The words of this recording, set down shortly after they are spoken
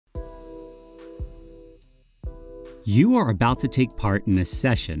You are about to take part in a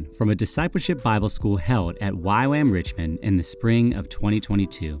session from a discipleship Bible school held at YWAM Richmond in the spring of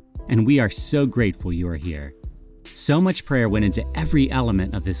 2022, and we are so grateful you are here. So much prayer went into every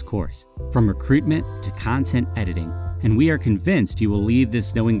element of this course, from recruitment to content editing, and we are convinced you will leave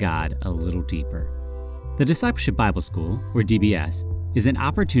this knowing God a little deeper. The Discipleship Bible School, or DBS, is an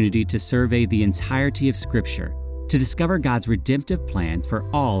opportunity to survey the entirety of Scripture to discover God's redemptive plan for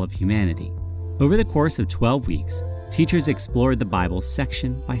all of humanity. Over the course of 12 weeks, teachers explored the Bible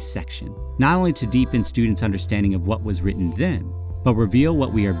section by section, not only to deepen students' understanding of what was written then, but reveal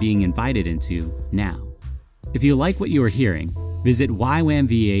what we are being invited into now. If you like what you are hearing, visit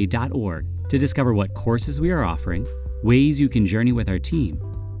ywamva.org to discover what courses we are offering, ways you can journey with our team,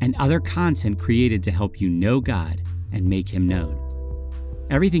 and other content created to help you know God and make Him known.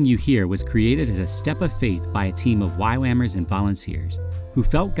 Everything you hear was created as a step of faith by a team of YWAMers and volunteers who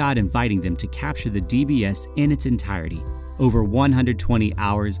felt God inviting them to capture the DBS in its entirety, over 120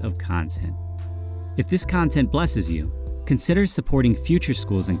 hours of content. If this content blesses you, consider supporting future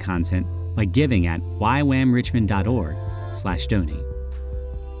schools and content by giving at ywamrichmond.org/donate.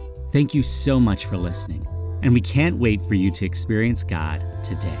 Thank you so much for listening, and we can't wait for you to experience God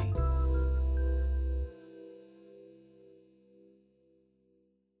today.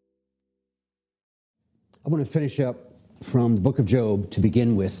 I want to finish up from the book of Job to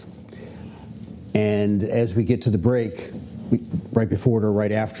begin with. And as we get to the break, right before it or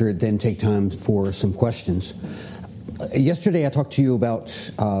right after it, then take time for some questions. Yesterday I talked to you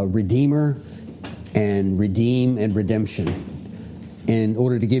about Redeemer and redeem and redemption in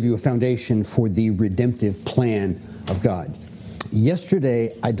order to give you a foundation for the redemptive plan of God.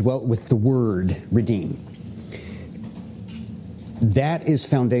 Yesterday I dwelt with the word redeem. That is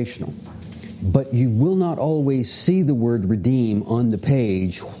foundational. But you will not always see the word redeem on the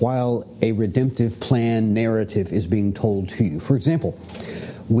page while a redemptive plan narrative is being told to you. For example,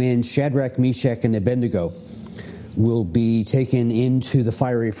 when Shadrach, Meshach, and Abednego will be taken into the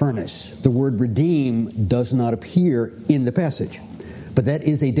fiery furnace, the word redeem does not appear in the passage. But that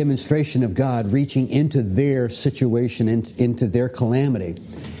is a demonstration of God reaching into their situation, into their calamity,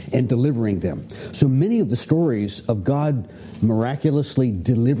 and delivering them. So many of the stories of God miraculously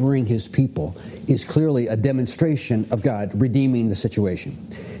delivering His people is clearly a demonstration of God redeeming the situation.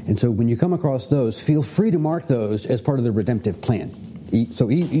 And so when you come across those, feel free to mark those as part of the redemptive plan. So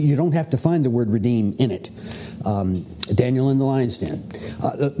you don't have to find the word redeem in it. Daniel in the lion's den.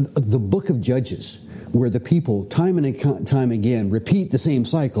 The book of Judges, where the people time and time again repeat the same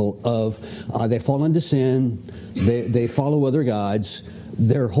cycle of they fall into sin, they follow other gods,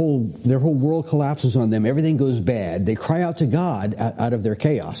 their whole world collapses on them. Everything goes bad. They cry out to God out of their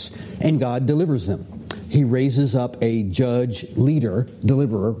chaos, and God delivers them. He raises up a judge, leader,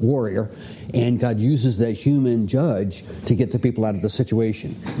 deliverer, warrior, and God uses that human judge to get the people out of the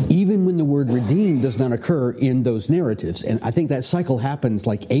situation. Even when the word redeem does not occur in those narratives, and I think that cycle happens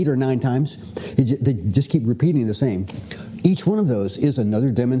like 8 or 9 times. They just keep repeating the same. Each one of those is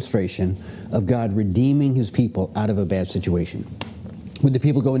another demonstration of God redeeming His people out of a bad situation. When the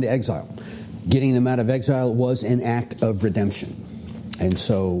people go into exile, getting them out of exile was an act of redemption. And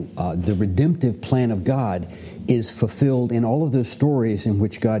so the redemptive plan of God is fulfilled in all of those stories in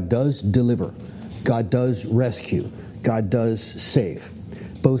which God does deliver, God does rescue, God does save,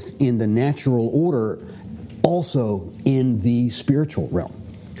 both in the natural order, also in the spiritual realm.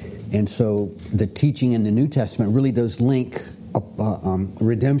 And so the teaching in the New Testament really does link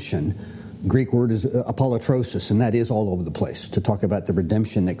redemption. Greek word is apollotrosis, and that is all over the place to talk about the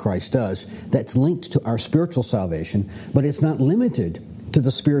redemption that Christ does. That's linked to our spiritual salvation, but it's not limited to the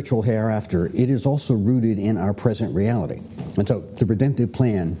spiritual hereafter. It is also rooted in our present reality. And so the redemptive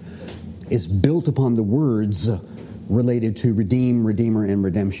plan is built upon the words related to redeem, redeemer, and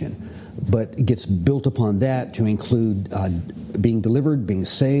redemption, but it gets built upon that to include being delivered, being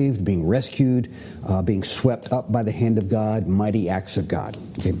saved, being rescued, being swept up by the hand of God, mighty acts of God.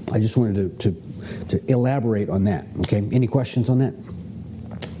 Okay, I just wanted to elaborate on that. Okay, any questions on that?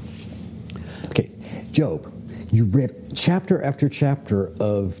 Okay, Job. You read chapter after chapter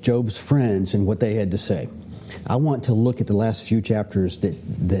of Job's friends and what they had to say. I want to look at the last few chapters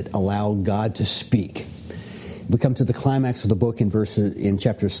that allow God to speak. We come to the climax of the book in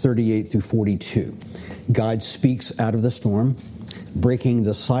chapters 38 through 42. God speaks out of the storm, breaking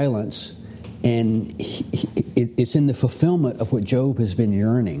the silence, and it's in the fulfillment of what Job has been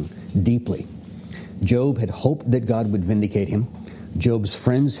yearning deeply. Job had hoped that God would vindicate him. Job's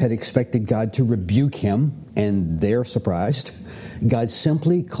friends had expected God to rebuke him, and they're surprised. God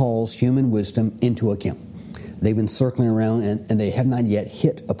simply calls human wisdom into account. They've been circling around, and they have not yet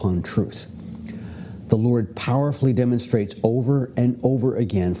hit upon truth. the Lord powerfully demonstrates over and over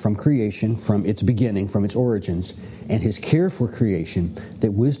again from creation, from its beginning, from its origins, and his care for creation,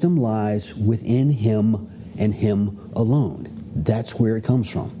 that wisdom lies within him and him alone. That's where it comes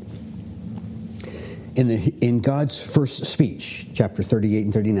from. In God's first speech, chapter 38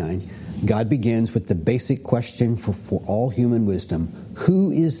 and 39, God begins with the basic question for all human wisdom: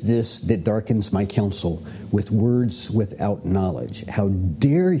 who is this that darkens my counsel with words without knowledge? How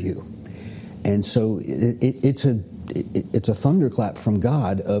dare you? And so it's a thunderclap from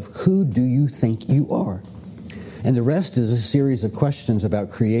God of who do you think you are? And the rest is a series of questions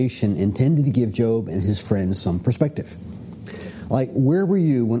about creation intended to give Job and his friends some perspective. Like, where were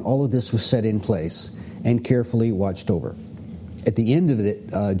you when all of this was set in place and carefully watched over? At the end of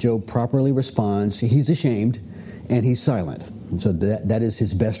it, Job properly responds. He's ashamed and he's silent. And so that is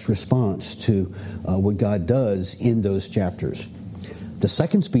his best response to what God does in those chapters. The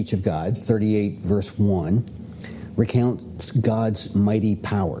second speech of God, 38 verse 1, recounts God's mighty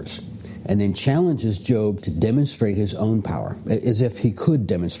powers and then challenges Job to demonstrate his own power, as if he could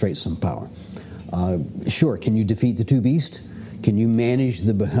demonstrate some power. Sure, can you defeat the two beasts? Can you manage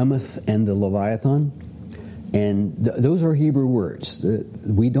the behemoth and the leviathan? And those are Hebrew words.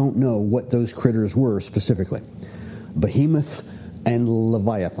 We don't know what those critters were specifically. Behemoth and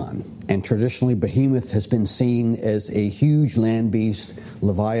leviathan. And traditionally, behemoth has been seen as a huge land beast.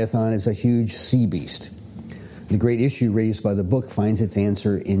 Leviathan is a huge sea beast. The great issue raised by the book finds its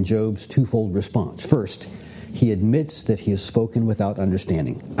answer in Job's twofold response. First, he admits that he has spoken without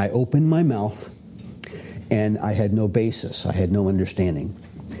understanding. I opened my mouth, and I had no basis. I had no understanding.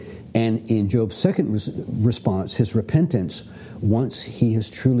 And in Job's second response, his repentance, once he has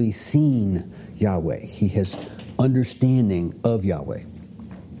truly seen Yahweh, he has understanding of Yahweh.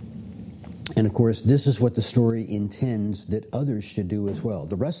 And of course, this is what the story intends that others should do as well.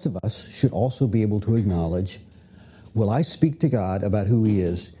 The rest of us should also be able to acknowledge, will I speak to God about who he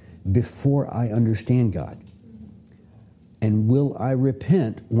is before I understand God? And will I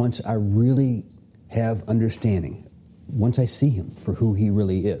repent once I really have understanding, once I see him for who he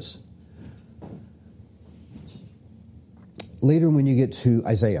really is? Later, when you get to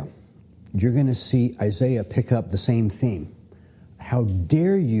Isaiah, you're going to see Isaiah pick up the same theme. How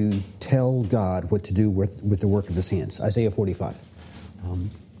dare you tell God what to do with the work of his hands? Isaiah 45.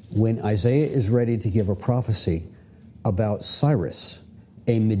 When Isaiah is ready to give a prophecy about Cyrus,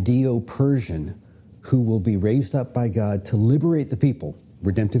 a Medo-Persian who will be raised up by God to liberate the people,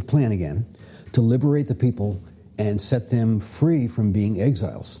 redemptive plan again, to liberate the people and set them free from being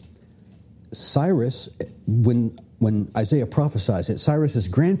exiles. Cyrus, when Isaiah prophesies it, Cyrus's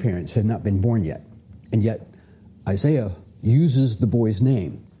grandparents had not been born yet. And yet Isaiah uses the boy's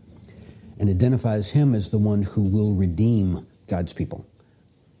name and identifies him as the one who will redeem God's people,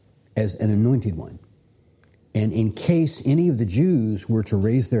 as an anointed one. And in case any of the Jews were to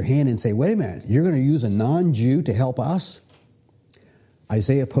raise their hand and say, wait a minute, you're going to use a non-Jew to help us?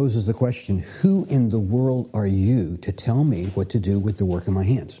 Isaiah poses the question, who in the world are you to tell me what to do with the work of my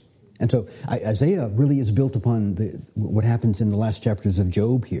hands? And so Isaiah really is built upon what happens in the last chapters of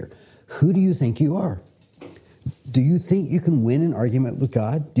Job here. Who do you think you are? Do you think you can win an argument with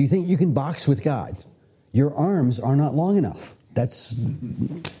God? Do you think you can box with God? Your arms are not long enough.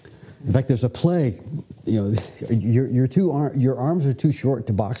 In fact, there's a play. You know, your arms are too short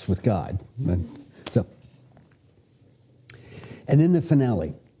to box with God. So, and then the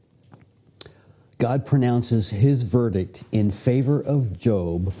finale. God pronounces his verdict in favor of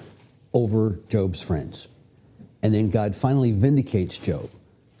Job over Job's friends. And then God finally vindicates Job.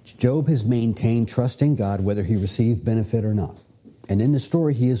 Job has maintained trust in God whether he received benefit or not. And in the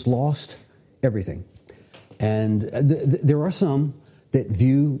story, he has lost everything. And there are some that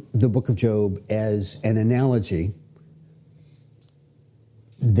view the book of Job as an analogy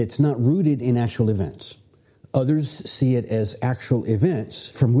that's not rooted in actual events. Others see it as actual events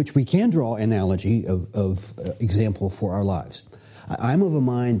from which we can draw analogy of example for our lives. I'm of a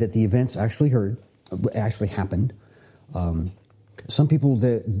mind that the events actually happened. Some people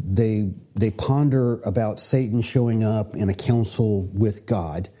they ponder about Satan showing up in a council with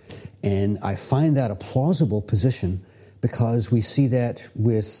God, and I find that a plausible position because we see that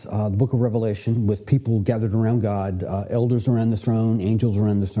with the book of Revelation, with people gathered around God, elders around the throne, angels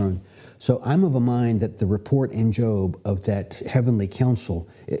around the throne. So I'm of a mind that the report in Job of that heavenly council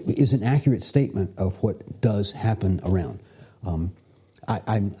is an accurate statement of what does happen around.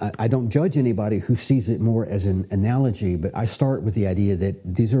 I don't judge anybody who sees it more as an analogy, but I start with the idea that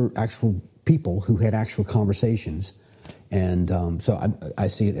these are actual people who had actual conversations, and so I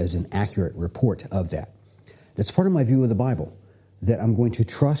see it as an accurate report of that. That's part of my view of the Bible, that I'm going to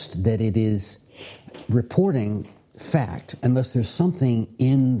trust that it is reporting fact unless there's something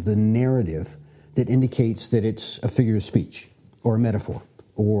in the narrative that indicates that it's a figure of speech or a metaphor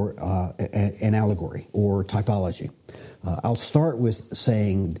or an allegory or typology. I'll start with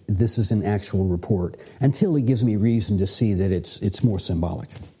saying this is an actual report until it gives me reason to see that it's more symbolic.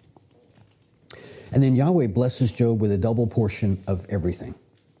 And then Yahweh blesses Job with a double portion of everything.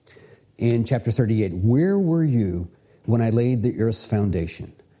 In chapter 38, where were you when I laid the earth's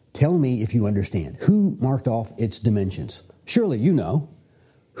foundation? Tell me if you understand. Who marked off its dimensions? Surely you know.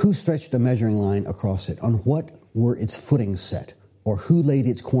 Who stretched a measuring line across it? On what were its footings set? Or who laid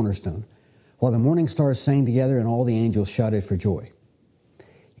its cornerstone? While the morning stars sang together and all the angels shouted for joy.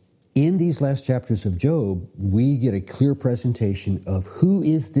 In these last chapters of Job, we get a clear presentation of who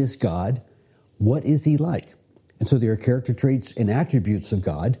is this God, what is he like? And so there are character traits and attributes of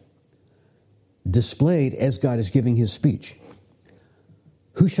God displayed as God is giving his speech.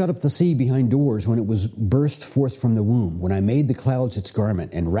 Who shut up the sea behind doors when it was burst forth from the womb? When I made the clouds its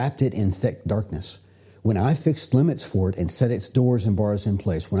garment and wrapped it in thick darkness? When I fixed limits for it and set its doors and bars in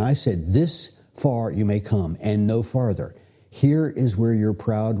place? When I said, this far you may come and no farther. Here is where your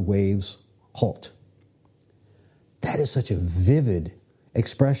proud waves halt. That is such a vivid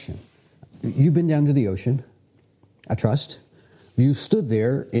expression. You've been down to the ocean, I trust. You stood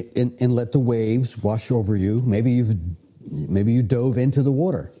there and let the waves wash over you. Maybe you dove into the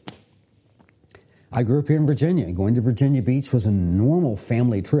water. I grew up here in Virginia. Going to Virginia Beach was a normal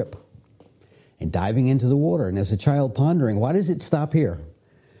family trip. And diving into the water. And as a child pondering, why does it stop here?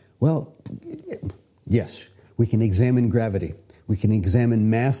 Well, yes, we can examine gravity. We can examine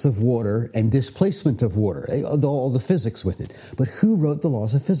mass of water and displacement of water, all the physics with it. But who wrote the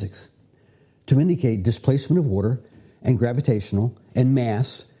laws of physics? To indicate displacement of water and gravitational and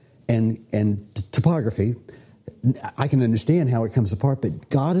mass and topography. I can understand how it comes apart, but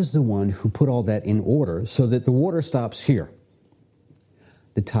God is the one who put all that in order so that the water stops here.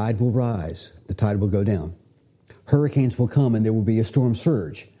 The tide will rise. The tide will go down. Hurricanes will come and there will be a storm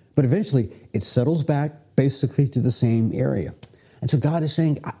surge. But eventually it settles back basically to the same area. And so God is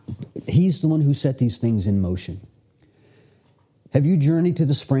saying, he's the one who set these things in motion. Have you journeyed to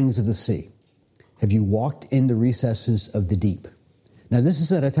the springs of the sea? Have you walked in the recesses of the deep? Now this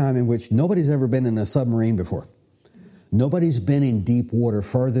is at a time in which nobody's ever been in a submarine before. Nobody's been in deep water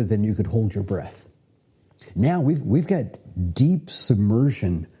farther than you could hold your breath. Now we've got deep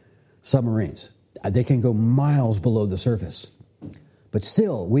submersion submarines. They can go miles below the surface. But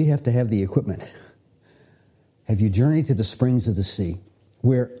still, we have to have the equipment. Have you journeyed to the springs of the sea,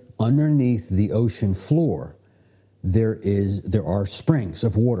 where underneath the ocean floor there are springs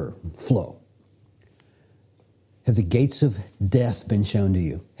of water flow? Have the gates of death been shown to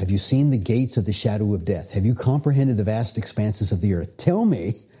you? Have you seen the gates of the shadow of death? Have you comprehended the vast expanses of the earth? Tell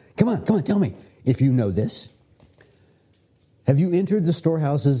me, come on, tell me, if you know this. Have you entered the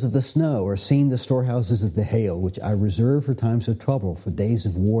storehouses of the snow or seen the storehouses of the hail, which I reserve for times of trouble, for days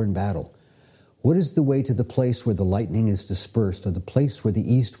of war and battle? What is the way to the place where the lightning is dispersed, or the place where the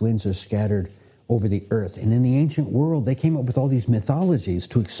east winds are scattered over the earth? And in the ancient world, they came up with all these mythologies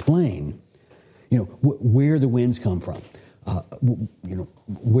to explain, where the winds come from,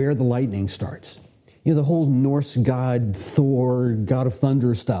 where the lightning starts. The whole Norse god Thor, god of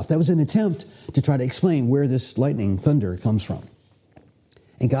thunder stuff. That was an attempt to try to explain where this lightning, thunder comes from.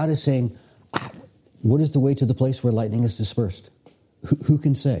 And God is saying, what is the way to the place where lightning is dispersed? Who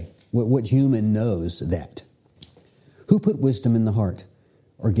can say? What human knows that? Who put wisdom in the heart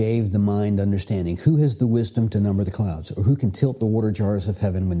or gave the mind understanding? Who has the wisdom to number the clouds? Or who can tilt the water jars of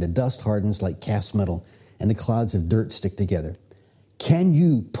heaven when the dust hardens like cast metal and the clouds of dirt stick together? Can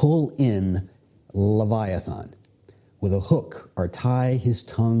you pull in Leviathan with a hook or tie his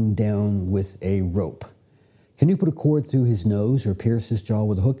tongue down with a rope? Can you put a cord through his nose or pierce his jaw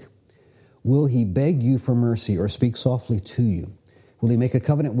with a hook? Will he beg you for mercy or speak softly to you? Will he make a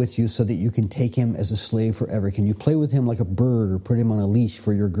covenant with you so that you can take him as a slave forever? Can you play with him like a bird or put him on a leash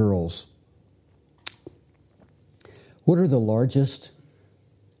for your girls? What are the largest,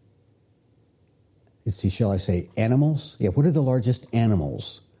 shall I say, animals? Yeah, what are the largest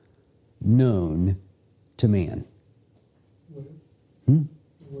animals known to man?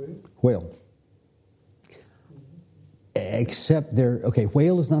 Whale. Except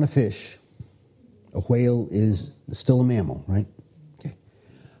whale is not a fish. A whale is still a mammal, right? Okay.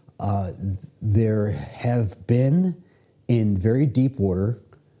 There have been, in very deep water,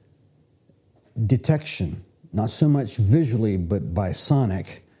 detection, not so much visually, but by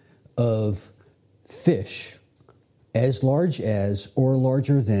sonic, of fish as large as or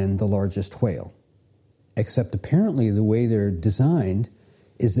larger than the largest whale. Except apparently the way they're designed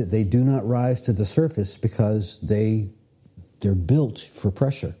is that they do not rise to the surface because they're built for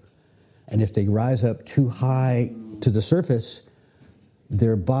pressure. And if they rise up too high to the surface,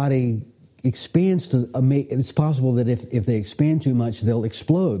 their body expands to, it's possible that if they expand too much, they'll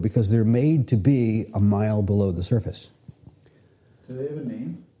explode because they're made to be a mile below the surface. Do they have a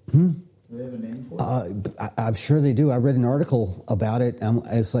name? Do they have a name for it? I'm sure they do. I read an article about it.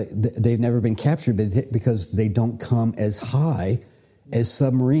 It's like they've never been captured because they don't come as high as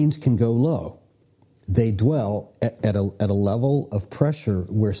submarines can go low. They dwell at a level of pressure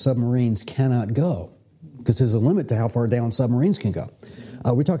where submarines cannot go, because there's a limit to how far down submarines can go.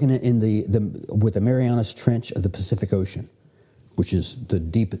 We're talking with the Marianas Trench of the Pacific Ocean, which is the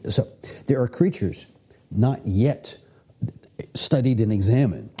deepest. So there are creatures not yet studied and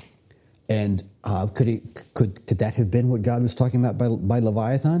examined. And could that have been what God was talking about by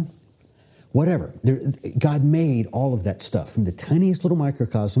Leviathan? Whatever. God made all of that stuff from the tiniest little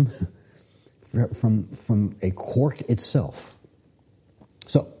microcosm, from a cork itself.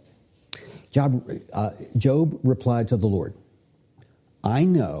 So, Job replied to the Lord, I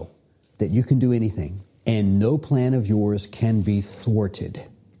know that you can do anything, and no plan of yours can be thwarted.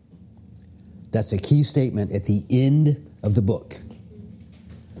 That's a key statement at the end of the book,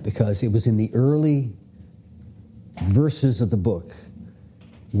 because it was in the early verses of the book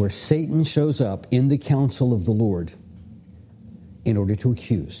where Satan shows up in the counsel of the Lord in order to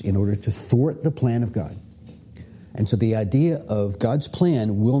accuse, in order to thwart the plan of God. And so the idea of God's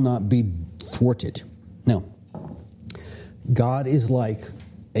plan will not be thwarted. Now, God is like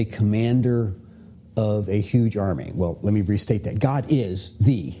a commander of a huge army. Well, let me restate that. God is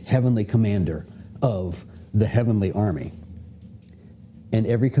the heavenly commander of the heavenly army. And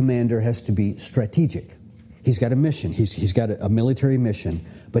every commander has to be strategic. He's got a mission. He's got a military mission,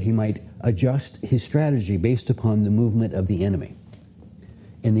 but he might adjust his strategy based upon the movement of the enemy.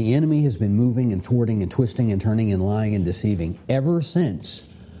 And the enemy has been moving and thwarting and twisting and turning and lying and deceiving ever since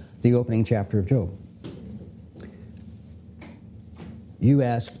the opening chapter of Job. You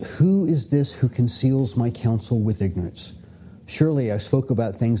ask, who is this who conceals my counsel with ignorance? Surely I spoke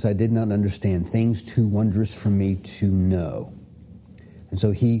about things I did not understand, things too wondrous for me to know. And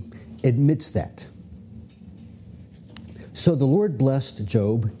so he admits that. So the Lord blessed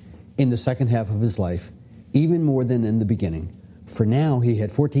Job in the second half of his life, even more than in the beginning. For now he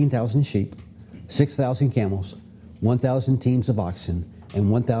had 14,000 sheep, 6,000 camels, 1,000 teams of oxen, and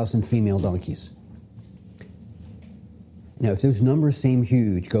 1,000 female donkeys. Now, if those numbers seem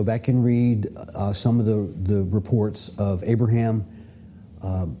huge, go back and read some of the reports of Abraham,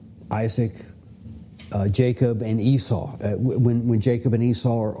 Isaac, Jacob, and Esau. When Jacob and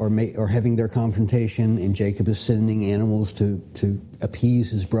Esau are having their confrontation, and Jacob is sending animals to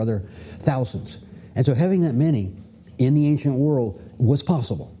appease his brother, thousands. And so having that many in the ancient world was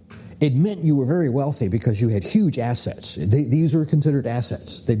possible. It meant you were very wealthy because you had huge assets. These are considered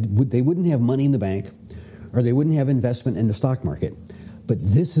assets. They wouldn't have money in the bank, or they wouldn't have investment in the stock market. But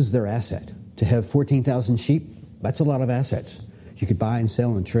this is their asset. To have 14,000 sheep, that's a lot of assets. You could buy and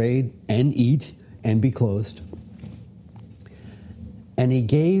sell and trade and eat and be clothed. And he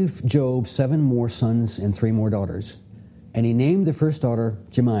gave Job 7 more sons and 3 more daughters. And he named the first daughter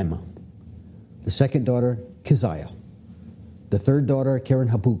Jemimah, the second daughter Keziah, the third daughter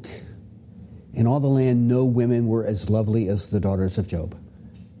Keren-Hapuk. In all the land no women were as lovely as the daughters of Job.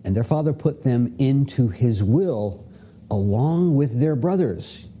 And their father put them into his will along with their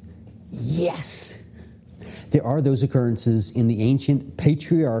brothers. Yes! There are those occurrences in the ancient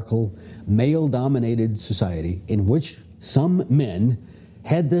patriarchal, male-dominated society in which some men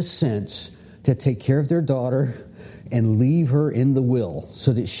had this sense to take care of their daughter and leave her in the will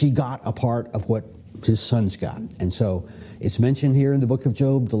so that she got a part of what his sons got. And so it's mentioned here in the book of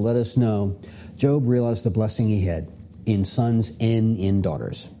Job to let us know Job realized the blessing he had in sons and in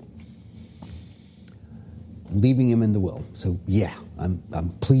daughters, leaving him in the will. So yeah, I'm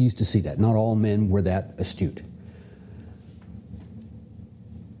pleased to see that. Not all men were that astute.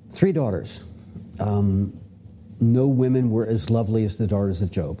 3 daughters. No women were as lovely as the daughters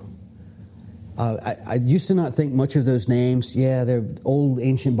of Job. I used to not think much of those names. Yeah, they're old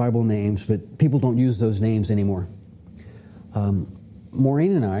ancient Bible names, but people don't use those names anymore.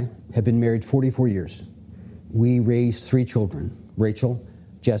 Maureen and I have been married 44 years. We raised 3 children, Rachel,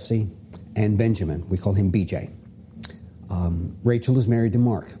 Jesse, and Benjamin. We call him BJ. Rachel is married to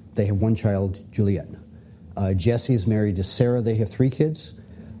Mark. They have 1 child, Juliet. Jesse is married to Sarah. They have 3 kids.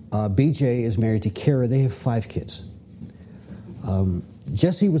 BJ is married to Kara. They have 5 kids.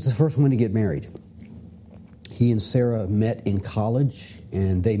 Jesse was the first one to get married. He and Sarah met in college,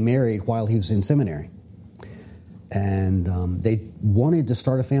 and they married while he was in seminary. And they wanted to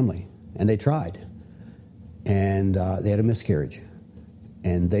start a family, and they tried. And they had a miscarriage.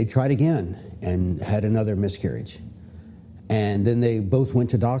 And they tried again and had another miscarriage. And then they both went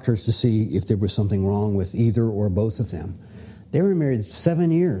to doctors to see if there was something wrong with either or both of them. They were married 7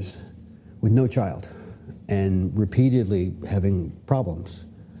 years with no child and repeatedly having problems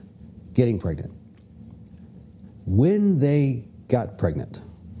getting pregnant. When they got pregnant,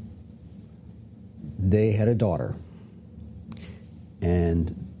 they had a daughter.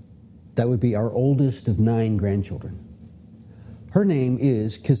 And that would be our oldest of 9 grandchildren. Her name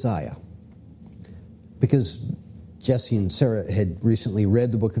is Keziah, because Jesse and Sarah had recently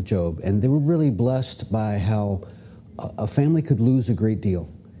read the book of Job, and they were really blessed by how a family could lose a great deal,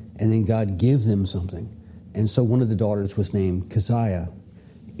 and then God give them something. And so one of the daughters was named Keziah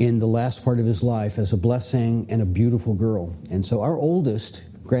in the last part of his life as a blessing and a beautiful girl. And so our oldest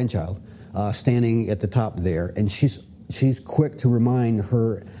grandchild, standing at the top there, and she's quick to remind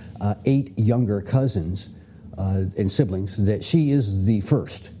her 8 younger cousins and siblings that she is the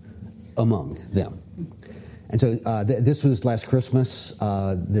first among them. And so this was last Christmas.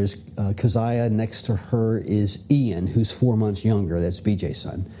 There's Keziah. Next to her is Ian, who's 4 months younger. That's BJ's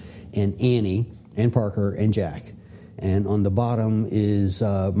son. And Annie and Parker and Jack. And on the bottom is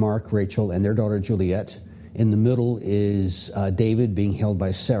Mark, Rachel, and their daughter Juliet. In the middle is David being held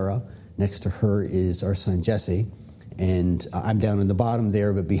by Sarah. Next to her is our son Jesse. And I'm down in the bottom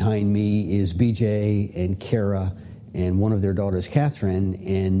there, but behind me is BJ and Kara and one of their daughters, Catherine,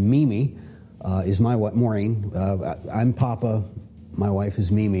 and Mimi is my wife, Maureen. I'm Papa, my wife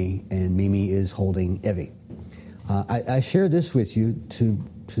is Mimi, and Mimi is holding Evie. I share this with you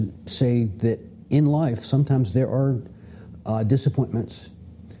to say that in life, sometimes there are disappointments,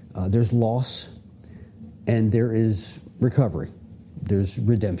 there's loss, and there is recovery. There's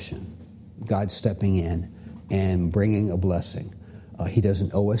redemption, God stepping in and bringing a blessing. He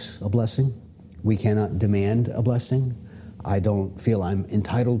doesn't owe us a blessing. We cannot demand a blessing. I don't feel I'm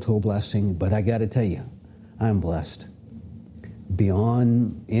entitled to a blessing, but I got to tell you, I'm blessed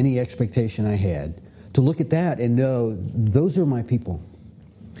beyond any expectation I had. To look at that and know those are my people,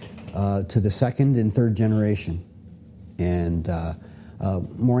 to the second and third generation. And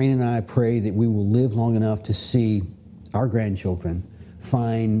Maureen and I pray that we will live long enough to see our grandchildren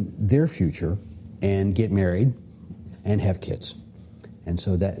find their future and get married and have kids. And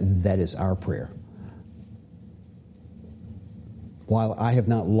so that is our prayer. While I have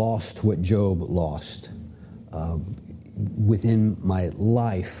not lost what Job lost within my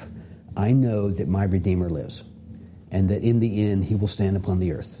life, I know that my Redeemer lives, and that in the end he will stand upon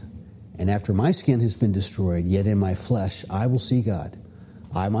the earth. And after my skin has been destroyed, yet in my flesh I will see God.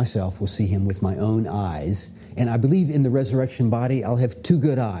 I myself will see him with my own eyes. And I believe in the resurrection body, I'll have 2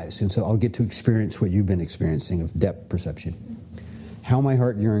 good eyes. And so I'll get to experience what you've been experiencing of depth perception. How my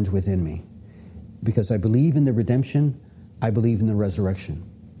heart yearns within me. Because I believe in the redemption, I believe in the resurrection.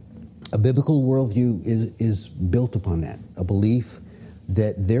 A biblical worldview is built upon that. A belief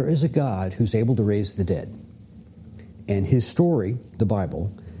that there is a God who's able to raise the dead. And his story, the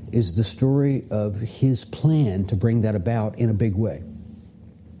Bible, is the story of his plan to bring that about in a big way.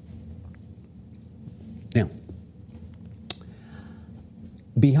 Now,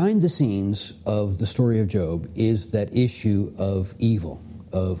 behind the scenes of the story of Job is that issue of evil,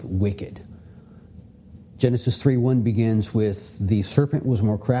 of wicked. Genesis 3:1 begins with, the serpent was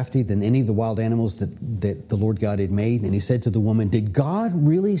more crafty than any of the wild animals that the Lord God had made. And he said to the woman, did God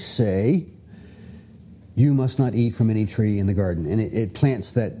really say, you must not eat from any tree in the garden? And it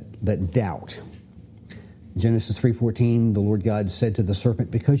plants that doubt. Genesis 3:14, the Lord God said to the serpent,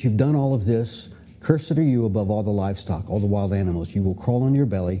 because you've done all of this, cursed are you above all the livestock, all the wild animals. You will crawl on your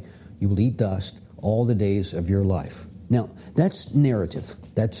belly, you will eat dust all the days of your life. Now, that's narrative.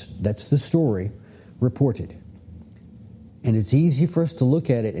 That's the story reported. And it's easy for us to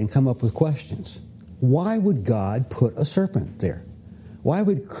look at it and come up with questions. Why would God put a serpent there? Why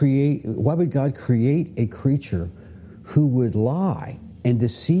would God create a creature who would lie and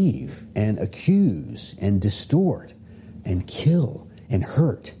deceive and accuse and distort and kill and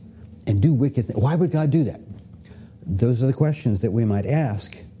hurt and do wicked things? Why would God do that? Those are the questions that we might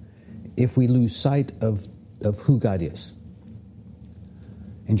ask if we lose sight of who God is.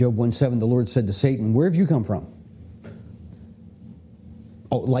 In Job 1:7, the Lord said to Satan, where have you come from?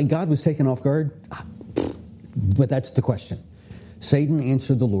 Oh, like God was taken off guard? But that's the question. Satan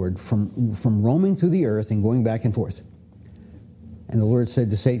answered the Lord from roaming through the earth and going back and forth. And the Lord said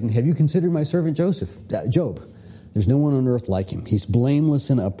to Satan, have you considered my servant Job? There's no one on earth like him. He's blameless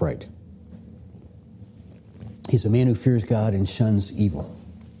and upright. He's a man who fears God and shuns evil.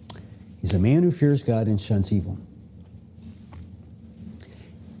 He's a man who fears God and shuns evil.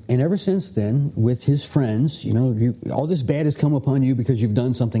 And ever since then, with his friends, all this bad has come upon you because you've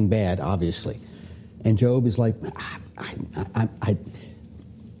done something bad, obviously. And Job is like, I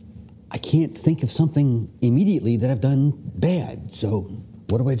can't think of something immediately that I've done bad. So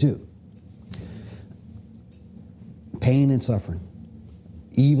what do I do? Pain and suffering,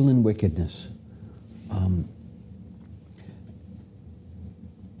 evil and wickedness.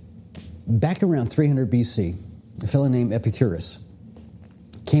 Back around 300 BC, a fellow named Epicurus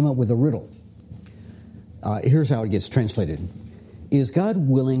came up with a riddle. Here's how it gets translated. Is God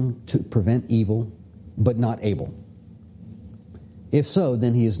willing to prevent evil, but not able? If so,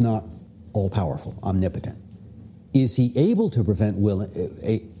 then he is not all-powerful, omnipotent. Is he able to prevent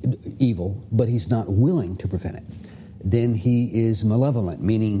evil, but he's not willing to prevent it? Then he is malevolent,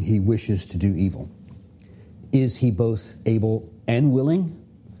 meaning he wishes to do evil. Is he both able and willing?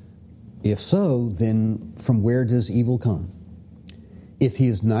 If so, then from where does evil come? If he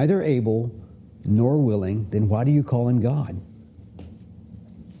is neither able nor willing, then why do you call him God?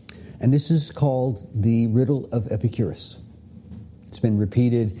 And this is called the riddle of Epicurus. It's been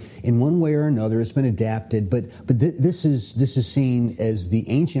repeated in one way or another. It's been adapted, but this is seen as the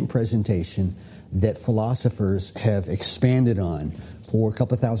ancient presentation that philosophers have expanded on for a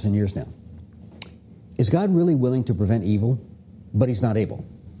couple thousand years now. Is God really willing to prevent evil, but he's not able?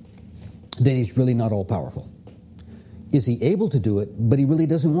 Then he's really not all-powerful. Is he able to do it, but he really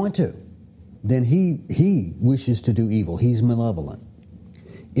doesn't want to? Then he wishes to do evil. He's malevolent.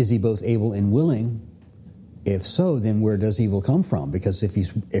 Is he both able and willing? If so, then where does evil come from? Because if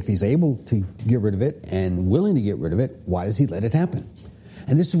he's able to get rid of it and willing to get rid of it, why does he let it happen?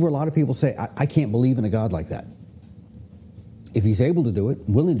 And this is where a lot of people say, I can't believe in a God like that. If he's able to do it,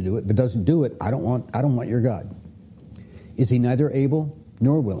 willing to do it, but doesn't do it, I don't want your God. Is he neither able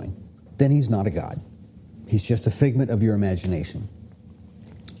nor willing? Then he's not a God. He's just a figment of your imagination.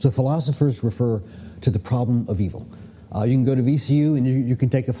 So philosophers refer to the problem of evil. You can go to VCU and you can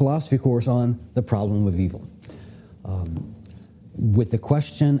take a philosophy course on the problem of evil. With the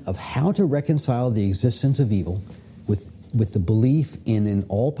question of how to reconcile the existence of evil with the belief in an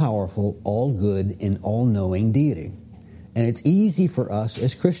all-powerful, all-good, and all-knowing deity. And it's easy for us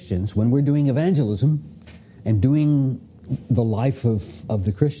as Christians, when we're doing evangelism and doing the life of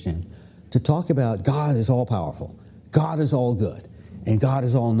the Christian, to talk about God is all-powerful, God is all-good, and God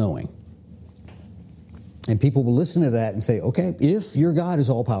is all-knowing. And people will listen to that and say, okay, if your God is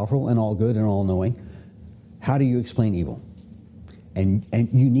all-powerful and all-good and all-knowing, how do you explain evil? And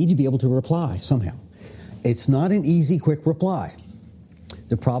you need to be able to reply somehow. It's not an easy, quick reply.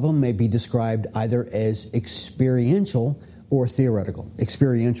 The problem may be described either as experiential or theoretical.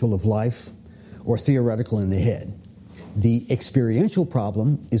 Experiential of life or theoretical in the head. The experiential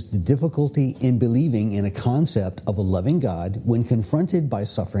problem is the difficulty in believing in a concept of a loving God when confronted by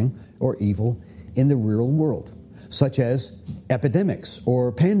suffering or evil in the real world, such as epidemics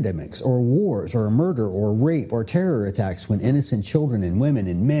or pandemics or wars or murder or rape or terror attacks when innocent children and women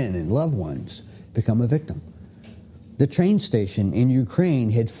and men and loved ones become a victim. The train station in Ukraine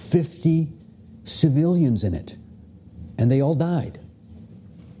had 50 civilians in it, and they all died.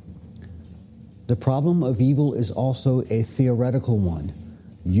 The problem of evil is also a theoretical one,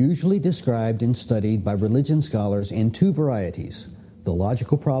 usually described and studied by religion scholars in two varieties, the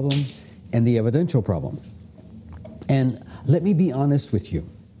logical problem and the evidential problem. And let me be honest with you.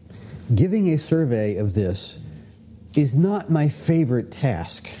 Giving a survey of this is not my favorite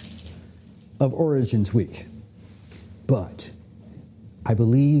task of Origins Week. But I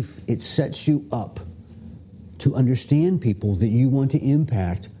believe it sets you up to understand people that you want to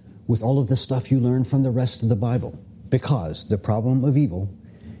impact with all of the stuff you learn from the rest of the Bible. Because the problem of evil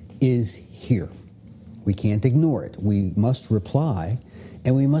is here. We can't ignore it. We must reply,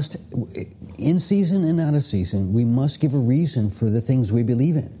 and we must, in season and out of season, we must give a reason for the things we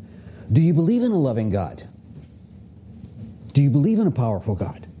believe in. Do you believe in a loving God? Do you believe in a powerful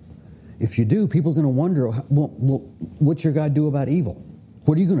God? If you do, people are going to wonder, well, what's your God do about evil?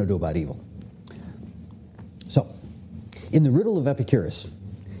 What are you going to do about evil? So, in the riddle of Epicurus,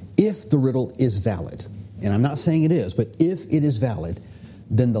 if the riddle is valid, and I'm not saying it is, but if it is valid,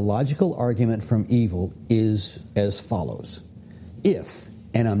 then the logical argument from evil is as follows. If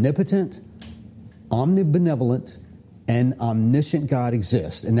an omnipotent, omnibenevolent, and omniscient God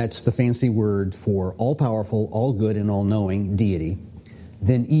exists, and that's the fancy word for all-powerful, all-good, and all-knowing deity,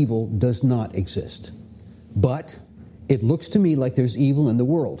 then evil does not exist. But it looks to me like there's evil in the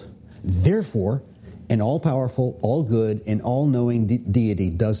world. Therefore, an all-powerful, all-good, and all-knowing deity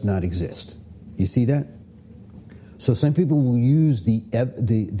does not exist. You see that? So some people will use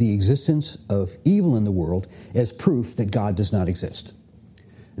the existence of evil in the world as proof that God does not exist.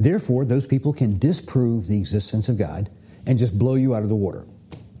 Therefore, those people can disprove the existence of God and just blow you out of the water.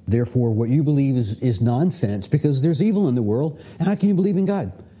 Therefore, what you believe is nonsense because there's evil in the world. And how can you believe in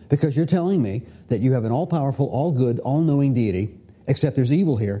God? Because you're telling me that you have an all-powerful, all-good, all-knowing deity, except there's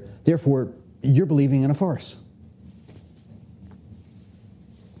evil here. Therefore, you're believing in a farce.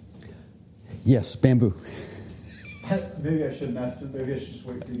 Yes, bamboo. Maybe I shouldn't ask this. Maybe I should just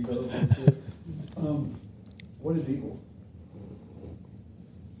wait for you to go. What is evil?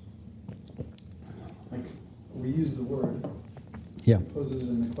 Like, we use the word. Yeah. It poses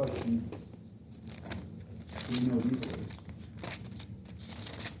in the question, do you know what evil is?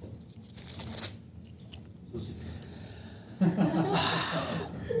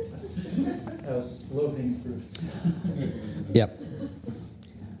 That was just low-hanging fruit. Yep.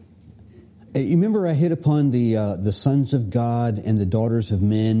 You remember I hit upon the sons of God and the daughters of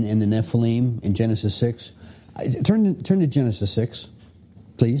men and the Nephilim in Genesis 6? Turn to Genesis 6,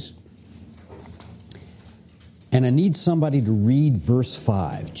 please. And I need somebody to read verse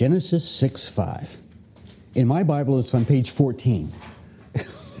 5. Genesis 6:5. In my Bible, it's on page 14.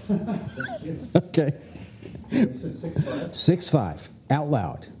 Okay. You said 6:5? 6:5. Out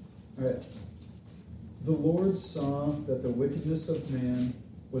loud. All right. The Lord saw that the wickedness of man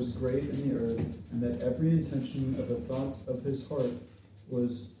was great in the earth, and that every intention of the thoughts of his heart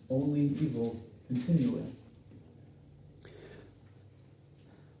was only evil continually.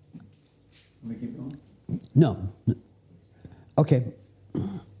 Let me keep going. No. Okay.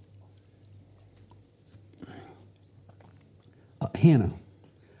 Hannah,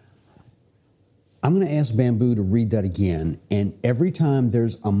 I'm going to ask Bamboo to read that again, and every time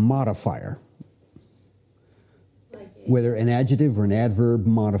there's a modifier, whether an adjective or an adverb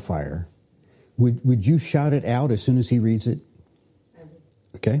modifier, would you shout it out as soon as he reads it?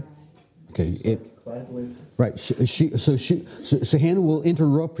 Okay. Okay. Right. So Hannah will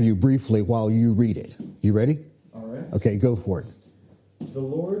interrupt you briefly while you read it. You ready? All right. Okay, go for it. The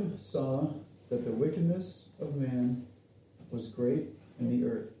Lord saw that the wickedness of man was great in the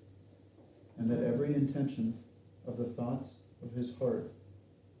earth, and that every intention of the thoughts of his heart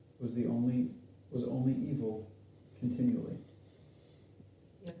was only evil continually.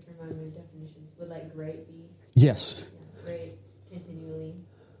 You have to remind me of definitions. Would like great be? Yes. Yeah, great, continually.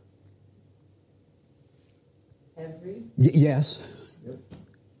 Every? Yes. Yep.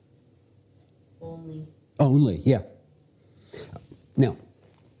 Only, yeah. Now,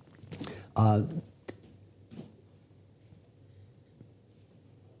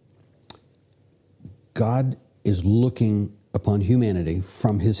 God is looking upon humanity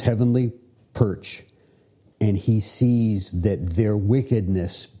from his heavenly perch, and he sees that their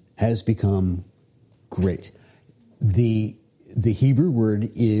wickedness has become great. The Hebrew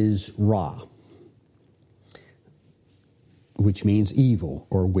word is ra, which means evil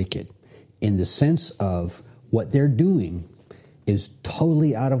or wicked, in the sense of what they're doing is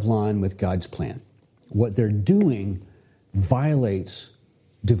totally out of line with God's plan. What they're doing violates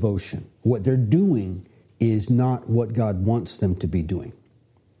devotion. What they're doing is not what God wants them to be doing.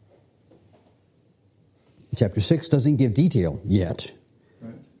 Chapter 6 doesn't give detail yet,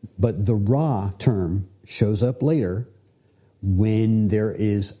 right, but the ra term shows up later when there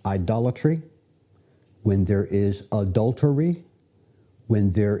is idolatry, when there is adultery,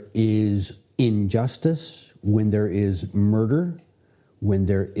 when there is injustice, when there is murder, when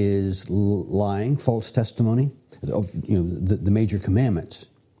there is lying, false testimony, the major commandments.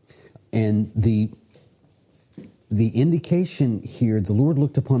 And the indication here, the Lord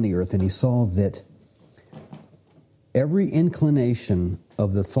looked upon the earth and he saw that every inclination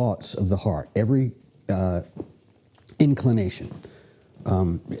of the thoughts of the heart, every inclination,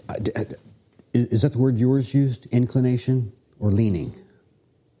 is that the word yours used, inclination or leaning?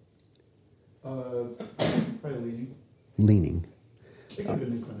 Probably leaning. Leaning. It could have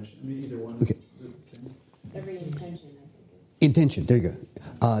been inclination. I mean, either one Okay. is the same. Every intention, I think. Intention, there you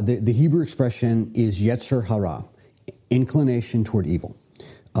go. The Hebrew expression is yetzer hara, inclination toward evil.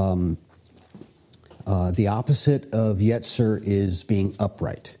 The opposite of yetzer is being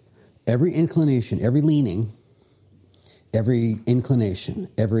upright. Every inclination, every leaning, every inclination,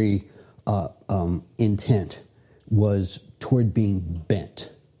 every intent was toward being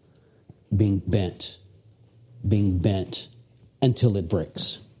bent until it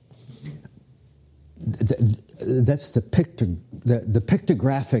breaks. That's the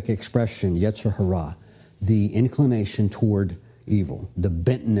pictographic expression, yetzer hara, the inclination toward evil, the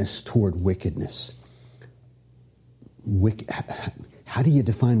bentness toward wickedness. How do you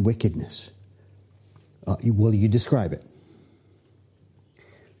define wickedness? You describe it.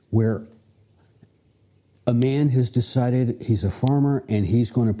 Where a man has decided he's a farmer and he's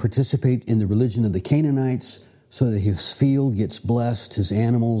going to participate in the religion of the Canaanites so that his field gets blessed, his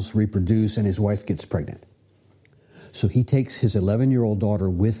animals reproduce, and his wife gets pregnant. So he takes his 11-year-old daughter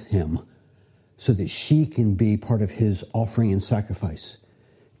with him so that she can be part of his offering and sacrifice.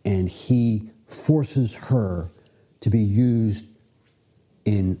 And he forces her to be used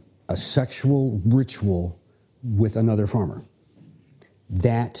in a sexual ritual with another farmer.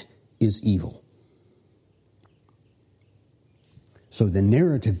 That is evil. So the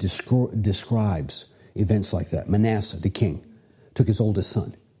narrative describes events like that. Manasseh, the king, took his oldest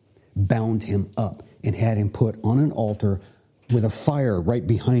son, bound him up, and had him put on an altar with a fire right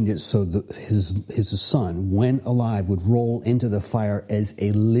behind it so that his son, when alive, would roll into the fire as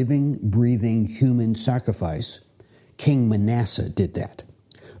a living, breathing human sacrifice. King Manasseh did that,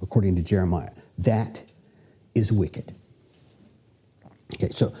 according to Jeremiah. That is wicked. Okay,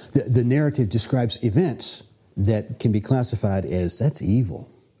 so the narrative describes events that can be classified as, that's evil,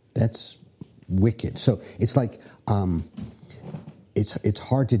 that's wicked. So it's like, it's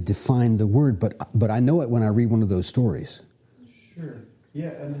hard to define the word, but I know it when I read one of those stories. Sure. Yeah,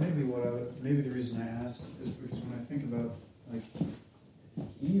 and maybe the reason I asked is because when I think about like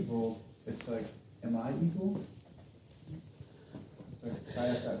evil, it's like, am I evil? It's like if I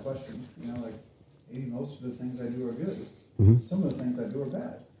ask that question, like maybe most of the things I do are good. Mm-hmm. Some of the things I do are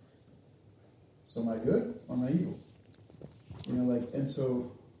bad. So am I good or am I evil? And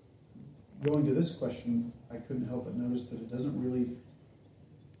so going to this question, I couldn't help but notice that it doesn't really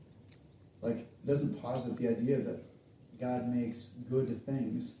doesn't posit the idea that God makes good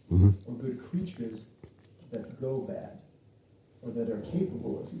things mm-hmm. or good creatures that go bad or that are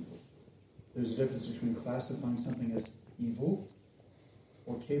capable of evil. There's a difference between classifying something as evil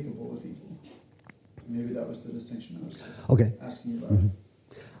or capable of evil. Maybe that was the distinction I was asking you about. Mm-hmm.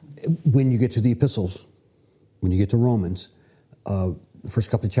 When you get to the epistles, when you get to Romans, the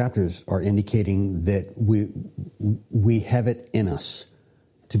first couple of chapters are indicating that we have it in us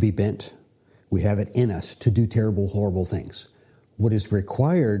to be bent. We have it in us to do terrible, horrible things. What is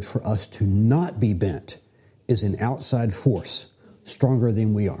required for us to not be bent is an outside force stronger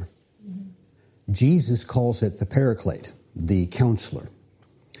than we are. Mm-hmm. Jesus calls it the Paraclete, the Counselor,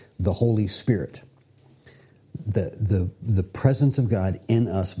 the Holy Spirit, the presence of God in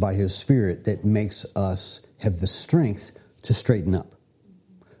us by His Spirit that makes us have the strength to straighten up.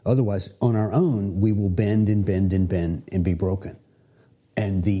 Otherwise, on our own, we will bend and bend and bend and be broken.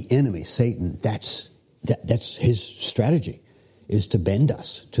 And the enemy, Satan, that's his strategy, is to bend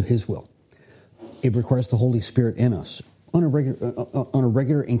us to his will. It requires the Holy Spirit in us on a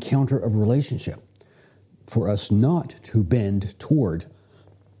regular encounter of relationship for us not to bend toward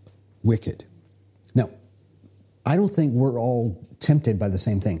wicked. Now, I don't think we're all tempted by the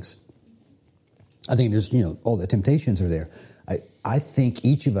same things. I think there's, all the temptations are there. I think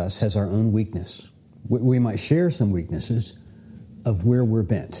each of us has our own weakness. We might share some weaknesses of where we're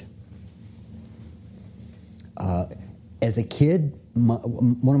bent. As a kid,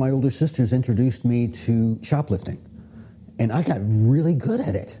 one of my older sisters introduced me to shoplifting, and I got really good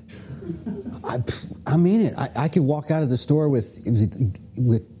at it. I mean it. I could walk out of the store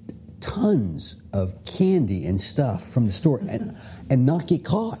with tons of candy and stuff from the store and not get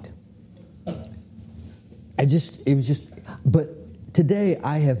caught. But today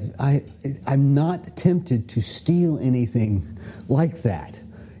I'm not tempted to steal anything like that.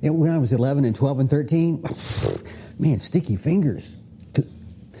 When I was 11 and 12 and 13, man, sticky fingers.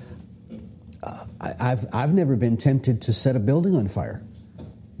 I've never been tempted to set a building on fire,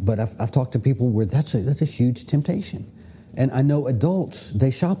 but I've talked to people where that's a huge temptation. And I know adults, they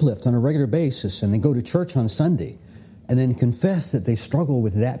shoplift on a regular basis and they go to church on Sunday and then confess that they struggle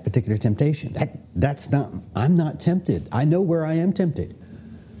with that particular temptation. I'm not tempted. I know where I am tempted.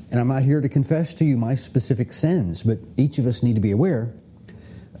 And I'm not here to confess to you my specific sins, but each of us need to be aware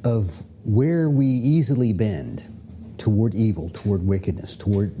of where we easily bend toward evil, toward wickedness,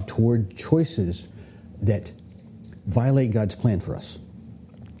 toward choices that violate God's plan for us.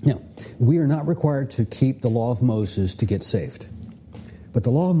 Now, we are not required to keep the law of Moses to get saved. But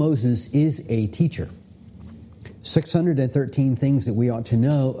the law of Moses is a teacher. 613 things that we ought to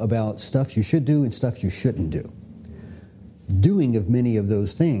know about stuff you should do and stuff you shouldn't do. Doing of many of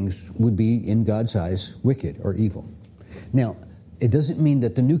those things would be, in God's eyes, wicked or evil. Now, it doesn't mean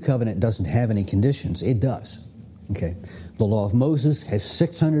that the New Covenant doesn't have any conditions. It does. Okay? The law of Moses has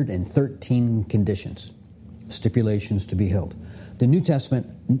 613 conditions, stipulations to be held. The New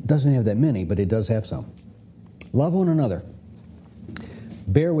Testament doesn't have that many, but it does have some. Love one another.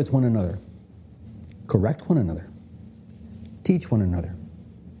 Bear with one another. Correct one another. Teach one another.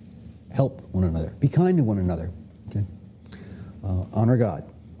 help one another, be kind to one another. Okay? Honor God,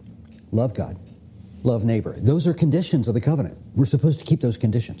 love neighbor. Those are conditions of the covenant. We're supposed to keep those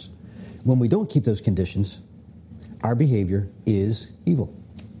conditions. When we don't keep those conditions, our behavior is evil.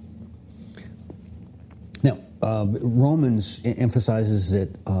 Now, Romans emphasizes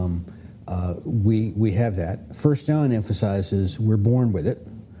that we have that. 1 John emphasizes we're born with it.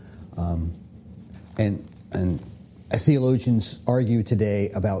 And theologians argue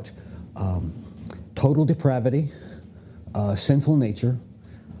today about total depravity, sinful nature,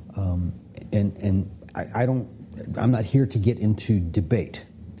 and I'm not here to get into debate.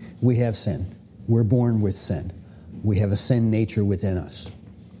 We have sin. We're born with sin. We have a sin nature within us.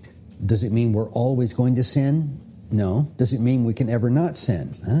 Does it mean we're always going to sin? No. Does it mean we can ever not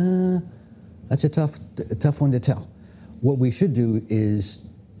sin? That's a tough one to tell. What we should do is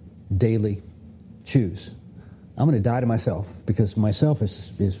daily choose. I'm going to die to myself because myself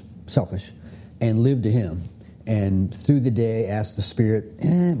is selfish, and live to Him. And through the day, ask the Spirit,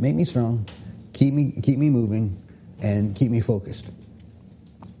 make me strong, keep me moving, and keep me focused.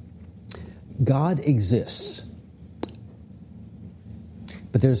 God exists,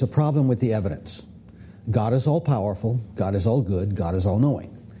 but there's a problem with the evidence. God is all-powerful, God is all-good, God is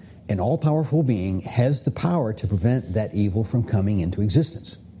all-knowing. An all-powerful being has the power to prevent that evil from coming into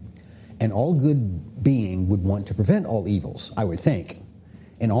existence. An all-good being would want to prevent all evils, I would think.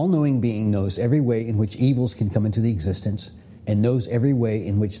 An all-knowing being knows every way in which evils can come into the existence and knows every way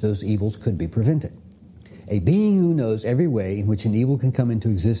in which those evils could be prevented. A being who knows every way in which an evil can come into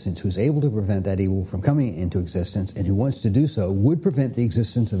existence, who is able to prevent that evil from coming into existence, and who wants to do so, would prevent the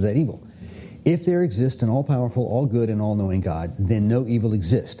existence of that evil. If there exists an all-powerful, all-good, and all-knowing God, then no evil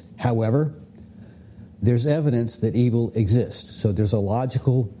exists. However, there's evidence that evil exists, so there's a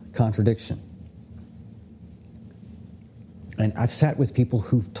logical contradiction. And I've sat with people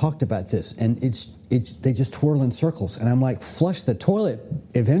who've talked about this, and they just twirl in circles, and I'm like, flush the toilet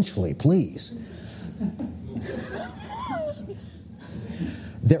eventually, please.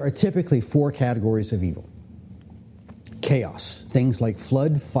 There are typically 4 categories of evil. Chaos, things like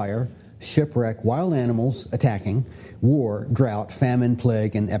flood, fire, shipwreck, wild animals attacking, war, drought, famine,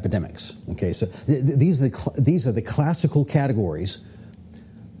 plague, and epidemics. Okay, so these are the classical categories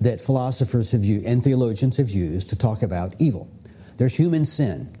that philosophers have used and theologians have used to talk about evil. There's human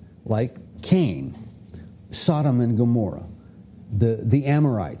sin, like Cain, Sodom and Gomorrah, the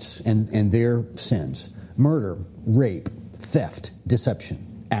Amorites and their sins, murder, rape, theft,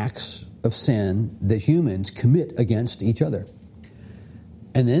 deception, acts of sin that humans commit against each other.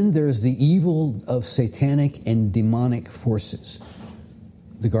 And then there's the evil of satanic and demonic forces.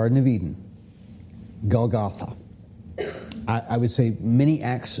 The Garden of Eden, Golgotha. I would say many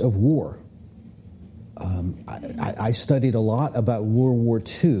acts of war. I studied a lot about World War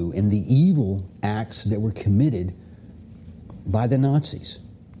II and the evil acts that were committed by the Nazis.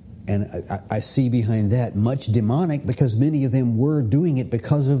 And I see behind that much demonic, because many of them were doing it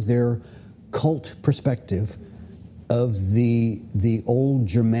because of their cult perspective of the old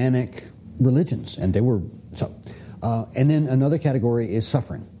Germanic religions. And they were so. And then another category is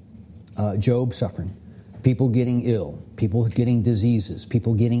suffering. Job suffering. People getting ill, people getting diseases,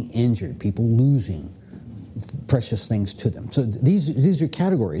 people getting injured, people losing precious things to them. So these are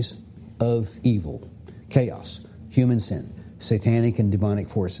categories of evil, chaos, human sin, satanic and demonic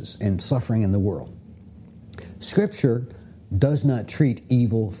forces, and suffering in the world. Scripture does not treat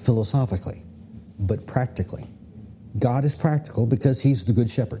evil philosophically, but practically. God is practical because He's the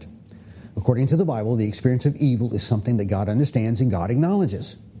Good Shepherd. According to the Bible, the experience of evil is something that God understands and God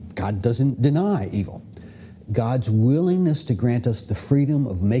acknowledges. God doesn't deny evil. God's willingness to grant us the freedom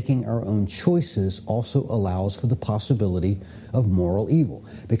of making our own choices also allows for the possibility of moral evil.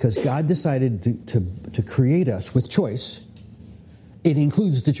 Because God decided to create us with choice, it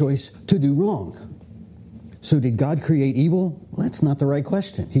includes the choice to do wrong. So did God create evil? Well, that's not the right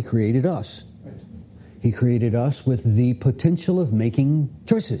question. He created us. He created us with the potential of making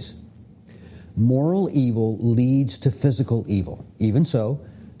choices. Moral evil leads to physical evil. Even so,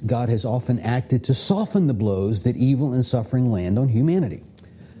 God has often acted to soften the blows that evil and suffering land on humanity.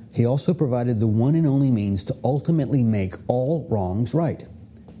 He also provided the one and only means to ultimately make all wrongs right.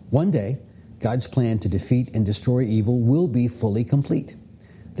 One day, God's plan to defeat and destroy evil will be fully complete.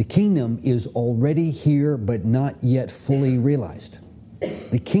 The kingdom is already here, but not yet fully realized.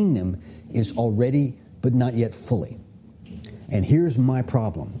 The kingdom is already, but not yet fully. And here's my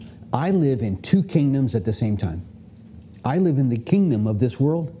problem. I live in 2 kingdoms at the same time. I live in the kingdom of this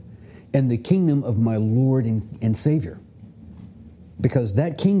world and the kingdom of my Lord and Savior. Because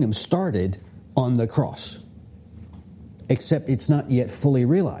that kingdom started on the cross. Except it's not yet fully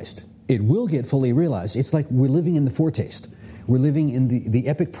realized. it will get fully realized. It's like we're living in the foretaste. We're living in the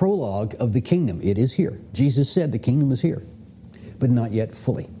epic prologue of the kingdom. It is here. Jesus said the kingdom is here, but not yet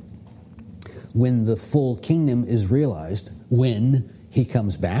fully. When the full kingdom is realized, when he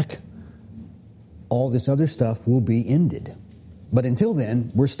comes back, all this other stuff will be ended. But until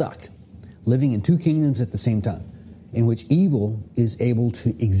then, we're stuck, living in two kingdoms at the same time, in which evil is able to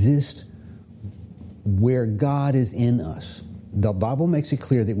exist where God is in us. The Bible makes it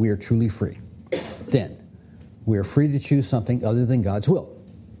clear that we are truly free. Then, we are free to choose something other than God's will.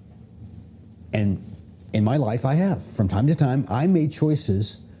 And in my life, I have. From time to time, I made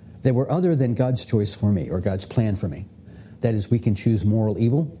choices that were other than God's choice for me or God's plan for me. That is, we can choose moral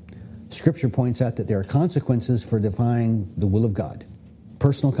evil. Scripture points out that there are consequences for defying the will of God.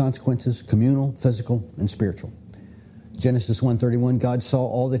 Personal consequences, communal, physical, and spiritual. Genesis 1:31, God saw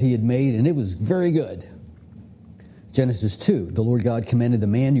all that he had made, and it was very good. Genesis 2, the Lord God commanded the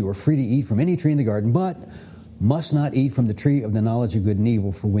man, you are free to eat from any tree in the garden, but must not eat from the tree of the knowledge of good and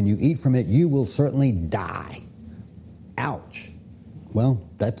evil, for when you eat from it, you will certainly die. Ouch. Well,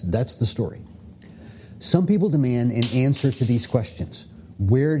 that's the story. Some people demand an answer to these questions.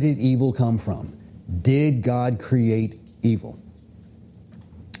 Where did evil come from? Did God create evil?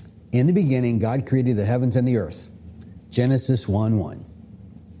 In the beginning, God created the heavens and the earth. Genesis 1:1.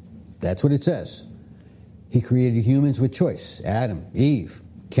 That's what it says. He created humans with choice. Adam, Eve,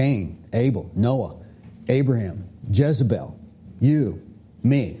 Cain, Abel, Noah, Abraham, Jezebel, you,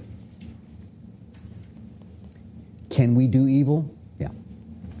 me. Can we do evil? Yeah.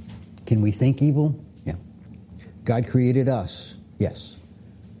 Can we think evil? Yeah. God created us. Yes.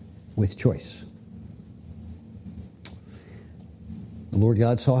 With choice. The Lord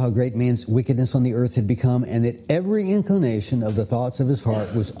God saw how great man's wickedness on the earth had become, and that every inclination of the thoughts of his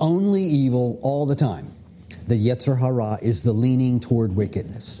heart was only evil all the time. The Yetzer Hara is the leaning toward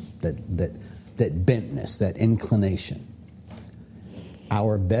wickedness, that bentness, that inclination.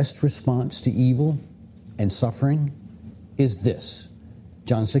 Our best response to evil and suffering is this.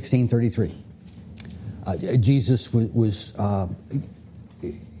 John 16:33. Jesus was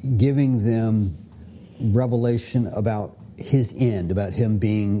giving them revelation about his end, about him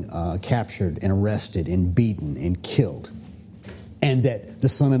being captured and arrested and beaten and killed, and that the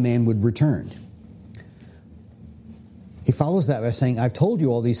Son of Man would return. He follows that by saying, I've told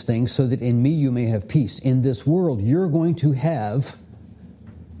you all these things so that in me you may have peace. In this world you're going to have,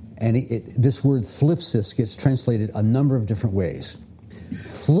 and this word thlipsis gets translated a number of different ways.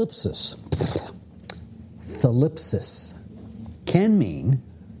 Thlipsis can mean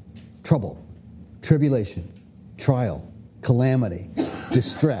trouble, tribulation, trial, calamity,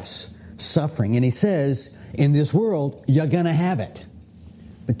 distress, suffering. And he says, in this world, you're going to have it.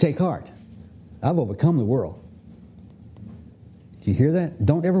 But take heart. I've overcome the world. Do you hear that?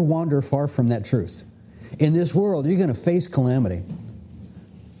 Don't ever wander far from that truth. In this world, you're going to face calamity.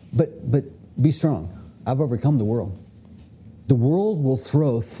 But be strong. I've overcome the world. The world will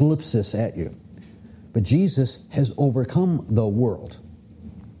throw thlipsis at you. But Jesus has overcome the world.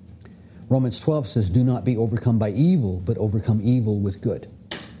 Romans 12 says, do not be overcome by evil, but overcome evil with good.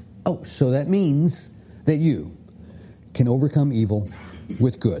 Oh, so that means that you can overcome evil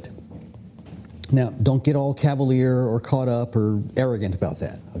with good. Now, don't get all cavalier or caught up or arrogant about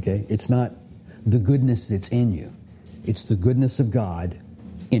that, okay? It's not the goodness that's in you. It's the goodness of God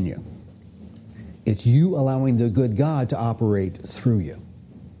in you. It's you allowing the good God to operate through you.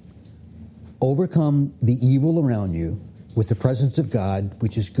 Overcome the evil around you with the presence of God,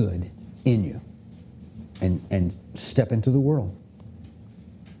 which is good, in you. And step into the world.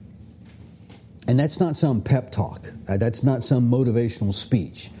 And that's not some pep talk. That's not some motivational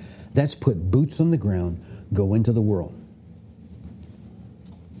speech. That's put boots on the ground, go into the world.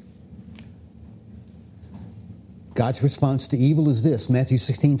 God's response to evil is this, Matthew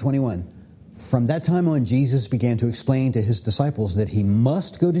 16:21. From that time on, Jesus began to explain to his disciples that he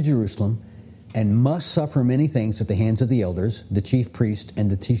must go to Jerusalem and must suffer many things at the hands of the elders, the chief priests, and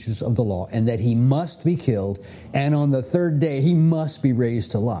the teachers of the law, and that he must be killed, and on the third day he must be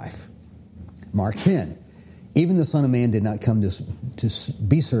raised to life. Mark 10. Even the Son of Man did not come to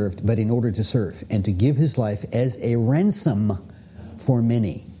be served, but in order to serve, and to give his life as a ransom for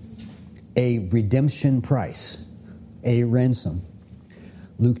many. A redemption price. A ransom.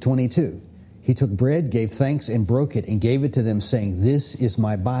 Luke 22. He took bread, gave thanks, and broke it, and gave it to them, saying, this is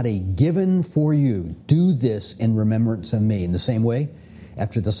my body given for you. Do this in remembrance of me. In the same way,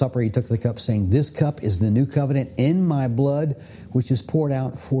 after the supper, he took the cup, saying, this cup is the new covenant in my blood, which is poured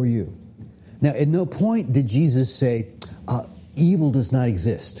out for you. Now, at no point did Jesus say, evil does not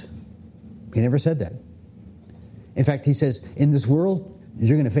exist. He never said that. In fact, he says, in this world,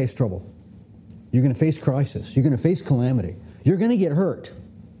 you're going to face trouble. You're going to face crisis. You're going to face calamity. You're going to get hurt.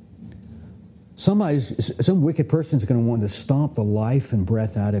 Some wicked person is going to want to stomp the life and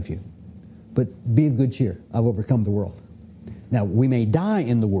breath out of you. But be of good cheer. I've overcome the world. Now, we may die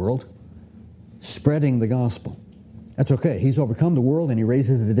in the world spreading the gospel. That's okay. He's overcome the world and he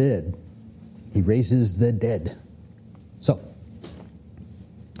raises the dead. He raises the dead. So,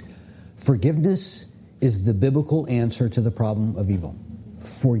 forgiveness is the biblical answer to the problem of evil.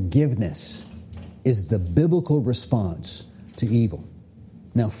 Forgiveness is the biblical response to evil.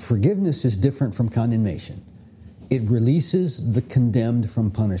 Now, forgiveness is different from condemnation. It releases the condemned from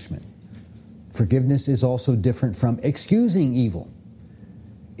punishment. Forgiveness is also different from excusing evil.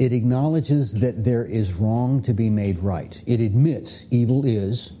 It acknowledges that there is wrong to be made right. It admits evil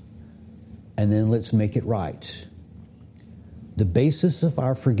is, and then let's make it right. The basis of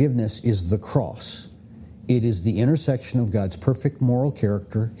our forgiveness is the cross. It is the intersection of God's perfect moral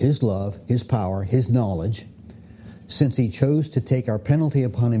character, His love, His power, His knowledge. Since He chose to take our penalty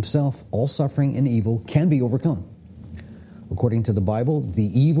upon Himself, all suffering and evil can be overcome. According to the Bible, the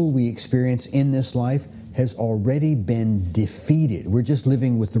evil we experience in this life has already been defeated. We're just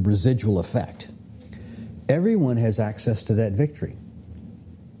living with the residual effect. Everyone has access to that victory.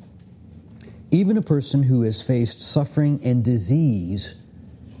 Even a person who has faced suffering and disease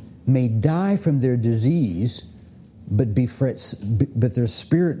may die from their disease, but their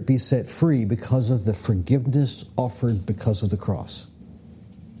spirit be set free because of the forgiveness offered because of the cross.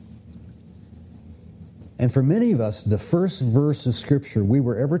 And for many of us, the first verse of Scripture we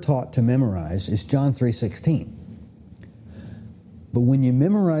were ever taught to memorize is John 3:16. But when you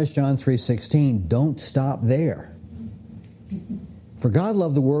memorize John 3:16, don't stop there. For God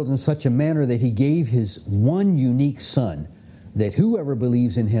loved the world in such a manner that He gave His one unique Son, that whoever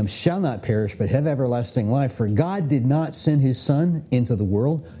believes in Him shall not perish but have everlasting life. For God did not send His Son into the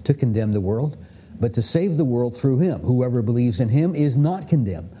world to condemn the world, but to save the world through Him. Whoever believes in Him is not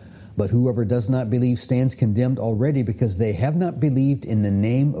condemned. But whoever does not believe stands condemned already, because they have not believed in the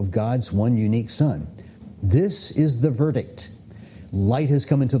name of God's one unique Son. This is the verdict. Light has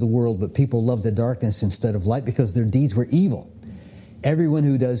come into the world, but people love the darkness instead of light because their deeds were evil. Everyone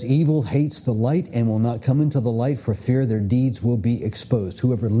who does evil hates the light and will not come into the light for fear their deeds will be exposed.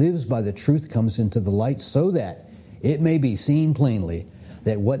 Whoever lives by the truth comes into the light so that it may be seen plainly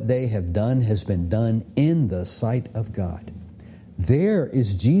that what they have done has been done in the sight of God. There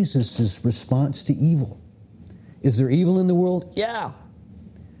is Jesus' response to evil. Is there evil in the world? Yeah.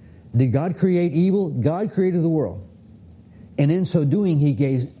 Did God create evil? God created the world. And in so doing, He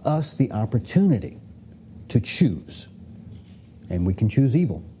gave us the opportunity to choose. And we can choose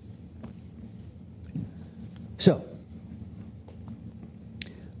evil. So,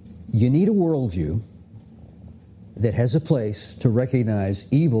 you need a worldview that has a place to recognize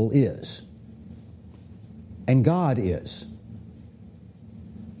evil is, and God is.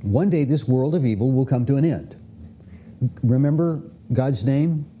 One day this world of evil will come to an end. Remember, God's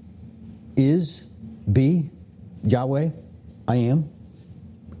name is, be, Yahweh, I am.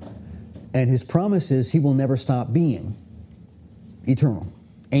 And His promise is He will never stop being. Eternal,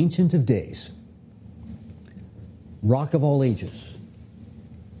 Ancient of Days, Rock of all ages.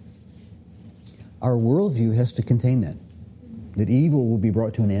 Our worldview has to contain that evil will be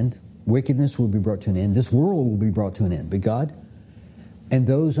brought to an end, wickedness will be brought to an end, this world will be brought to an end, but God and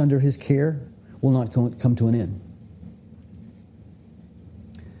those under His care will not come to an end.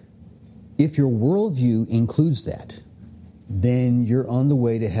 If your worldview includes that, then you're on the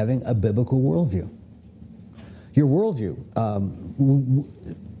way to having a biblical worldview. Your worldview,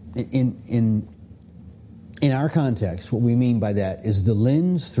 in our context, what we mean by that is the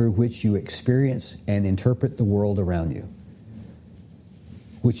lens through which you experience and interpret the world around you,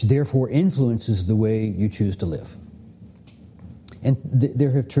 which therefore influences the way you choose to live. And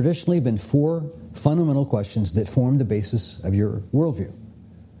there have traditionally been four fundamental questions that form the basis of your worldview.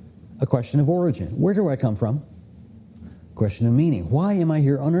 A question of origin. Where do I come from? A question of meaning. Why am I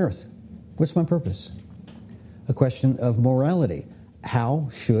here on earth? What's my purpose? A question of morality. How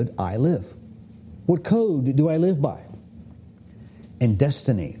should I live? What code do I live by? And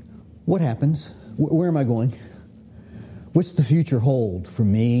destiny. What happens? Where am I going? What's the future hold for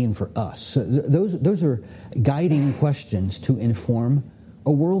me and for us? So those are guiding questions to inform a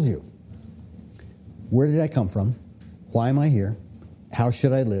worldview. Where did I come from? Why am I here? How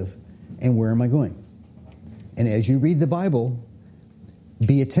should I live? And where am I going? And as you read the Bible,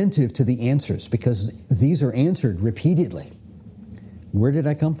 be attentive to the answers, because these are answered repeatedly. Where did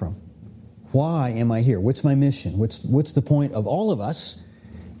I come from? Why am I here? What's my mission? What's the point of all of us?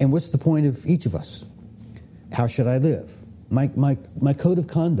 And what's the point of each of us? How should I live? my code of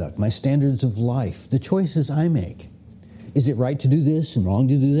conduct, my standards of life, the choices I make. Is it right to do this and wrong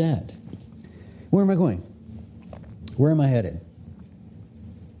to do that? Where am I going? Where am I headed?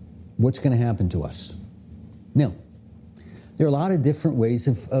 What's going to happen to us? Now, there are a lot of different ways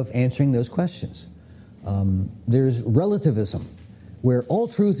of answering those questions. There's relativism, where all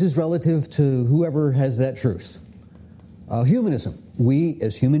truth is relative to whoever has that truth. Humanism, we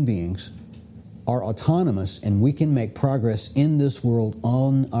as human beings are autonomous and we can make progress in this world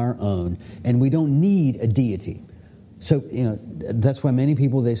on our own, and we don't need a deity. So, that's why many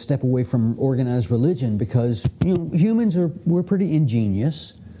people, they step away from organized religion because, humans we're pretty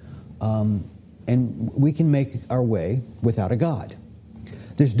ingenious, and we can make our way without a God.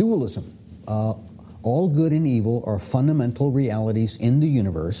 There's dualism. All good and evil are fundamental realities in the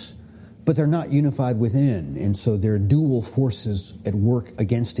universe, but they're not unified within, and so there are dual forces at work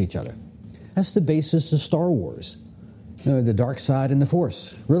against each other. That's the basis of Star Wars. The dark side and the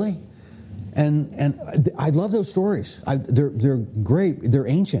Force. Really? And I love those stories. They're great. They're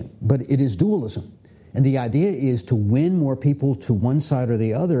ancient, but it is dualism. And the idea is to win more people to one side or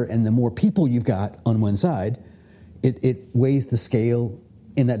the other, and the more people you've got on one side, it weighs the scale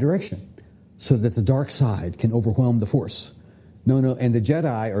in that direction so that the dark side can overwhelm the Force. No, and the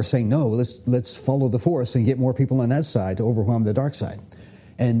Jedi are saying, no, let's follow the Force and get more people on that side to overwhelm the dark side.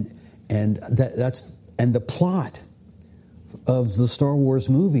 And the plot of the Star Wars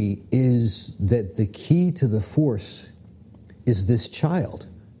movie is that the key to the Force is this child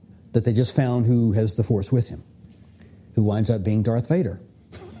that they just found who has the Force with him, who winds up being Darth Vader.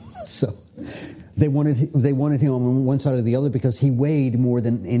 So they wanted him on one side or the other because he weighed more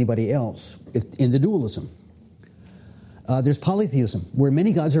than anybody else in the dualism. There's polytheism, where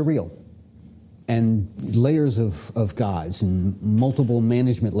many gods are real, and layers of gods and multiple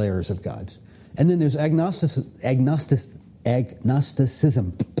management layers of gods. And then there's agnosticism.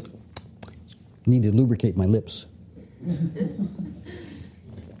 Need to lubricate my lips.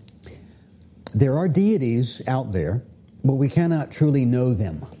 There are deities out there, but we cannot truly know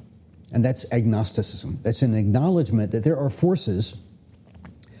them. And that's agnosticism. That's an acknowledgement that there are forces,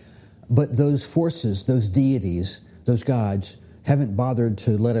 but those forces, those deities, those gods, haven't bothered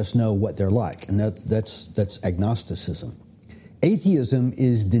to let us know what they're like. And that's agnosticism. Atheism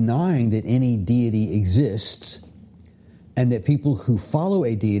is denying that any deity exists and that people who follow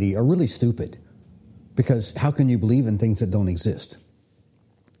a deity are really stupid. Because how can you believe in things that don't exist?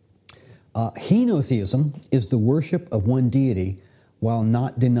 Henotheism is the worship of one deity while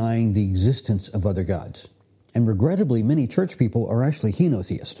not denying the existence of other gods. And regrettably, many church people are actually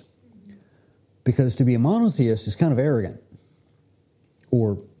henotheists. Because to be a monotheist is kind of arrogant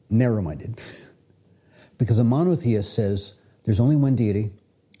or narrow-minded. Because a monotheist says there's only one deity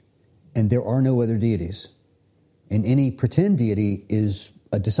and there are no other deities. And any pretend deity is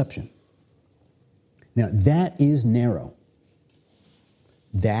a deception. Now, that is narrow.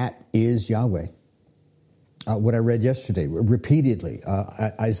 That is Yahweh. What I read yesterday, repeatedly,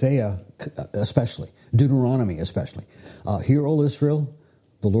 Isaiah especially, Deuteronomy especially. Hear, O Israel,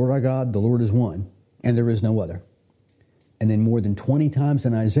 the Lord our God, the Lord is one, and there is no other. And then more than 20 times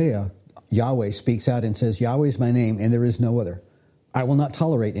in Isaiah, Yahweh speaks out and says, Yahweh is my name, and there is no other. I will not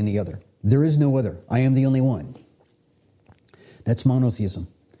tolerate any other. There is no other. I am the only one. That's monotheism.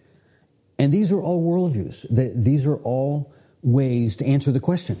 And these are all worldviews. These are all ways to answer the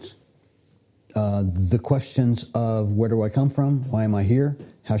questions. The questions of where do I come from? Why am I here?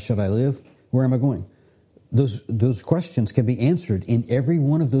 How should I live? Where am I going? Those questions can be answered in every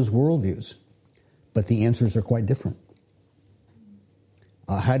one of those worldviews, but the answers are quite different.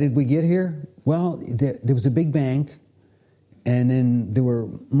 How did we get here? Well, there was a big bang, and then there were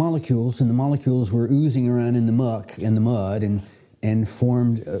molecules, and the molecules were oozing around in the muck and the mud and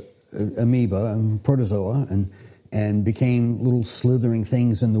formed amoeba and protozoa and became little slithering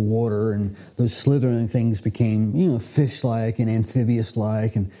things in the water, and those slithering things became, fish-like and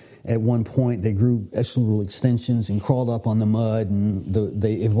amphibious-like, and at one point they grew extra little extensions and crawled up on the mud, and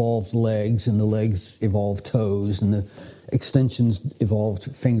they evolved legs, and the legs evolved toes, and the extensions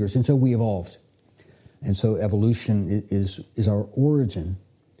evolved fingers, and so we evolved. And so evolution is our origin,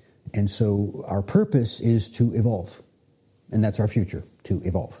 and so our purpose is to evolve, and that's our future, to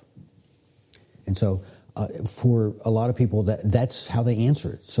evolve. And so for a lot of people, that's how they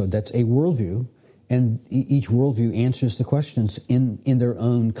answer it. So that's a worldview, and each worldview answers the questions in their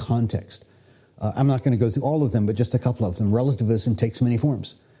own context. I'm not going to go through all of them, but just a couple of them. Relativism takes many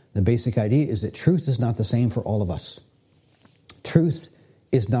forms. The basic idea is that truth is not the same for all of us. Truth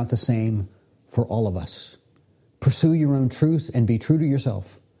is not the same for all of us. Pursue your own truth and be true to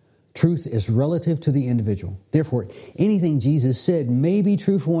yourself. Truth is relative to the individual. Therefore, anything Jesus said may be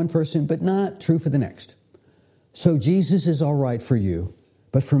true for one person, but not true for the next. So Jesus is all right for you,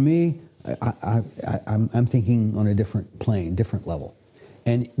 but for me, I'm thinking on a different plane, different level.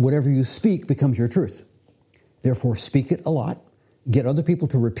 And whatever you speak becomes your truth. Therefore, speak it a lot, get other people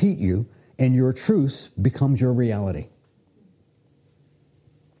to repeat you, and your truth becomes your reality.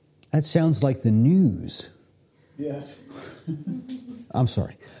 That sounds like the news. Yes. I'm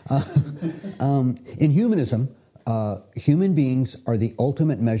sorry. In humanism, human beings are the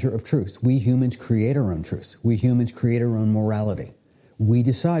ultimate measure of truth. We humans create our own truth. We humans create our own morality. We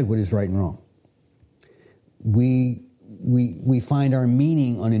decide what is right and wrong. We find our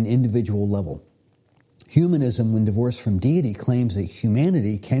meaning on an individual level. Humanism, when divorced from deity, claims that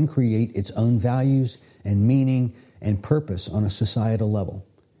humanity can create its own values and meaning and purpose on a societal level.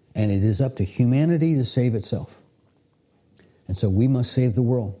 And it is up to humanity to save itself. And so we must save the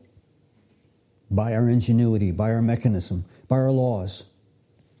world by our ingenuity, by our mechanism, by our laws.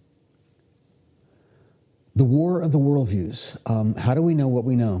 The war of the worldviews. How do we know what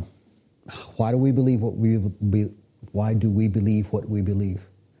we know? Why do we believe what we believe? Why do we believe what we believe?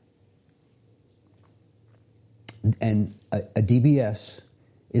 And a DBS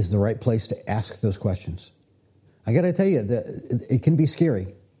is the right place to ask those questions. I got to tell you, it can be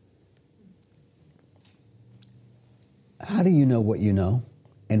scary. How do you know what you know?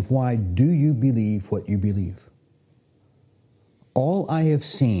 And why do you believe what you believe? All I have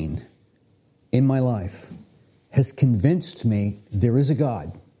seen in my life has convinced me there is a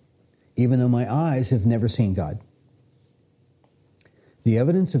God, even though my eyes have never seen God. The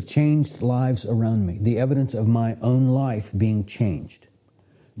evidence of changed lives around me, the evidence of my own life being changed,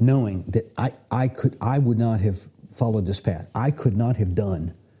 knowing that I would not have followed this path. I could not have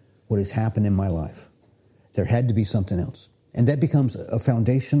done what has happened in my life. There had to be something else. And that becomes a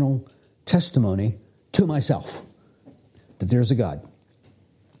foundational testimony to myself that there's a God.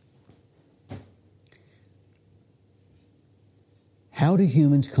 How do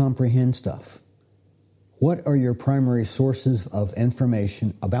humans comprehend stuff? What are your primary sources of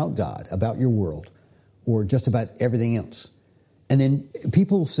information about God, about your world, or just about everything else? And then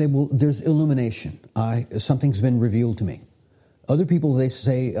people say, well, there's illumination. Something's been revealed to me. Other people, they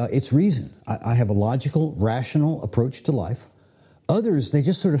say, it's reason. I have a logical, rational approach to life. Others, they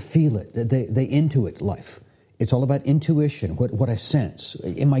just sort of feel it. They intuit life. It's all about intuition, what I sense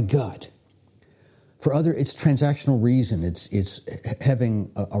in my gut. For other, it's transactional reason. It's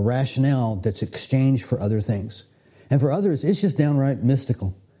having a rationale that's exchanged for other things. And for others, it's just downright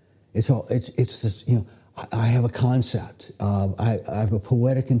mystical. It's this, I have a concept. I have a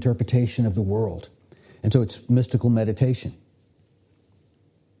poetic interpretation of the world. And so it's mystical meditation.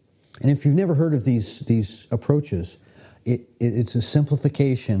 And if you've never heard of these approaches, it's a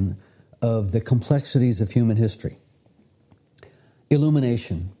simplification of the complexities of human history.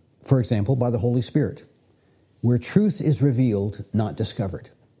 Illumination, for example, by the Holy Spirit, where truth is revealed, not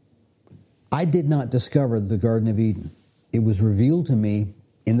discovered. I did not discover the Garden of Eden. It was revealed to me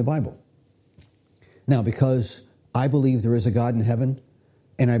in the Bible. Now, because I believe there is a God in heaven,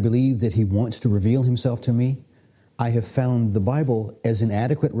 and I believe that He wants to reveal Himself to me, I have found the Bible as an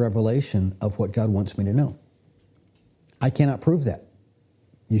adequate revelation of what God wants me to know. I cannot prove that.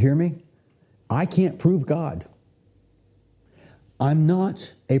 You hear me? I can't prove God. I'm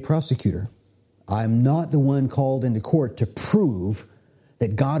not a prosecutor. I'm not the one called into court to prove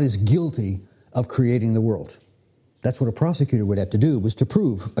that God is guilty of creating the world. That's what a prosecutor would have to do, was to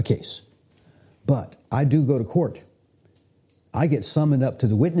prove a case. But I do go to court. I get summoned up to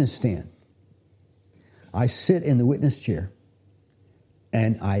the witness stand. I sit in the witness chair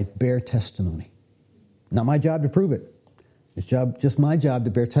and I bear testimony. Not my job to prove it. It's just my job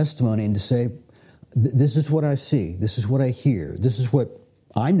to bear testimony and to say, this is what I see, this is what I hear, this is what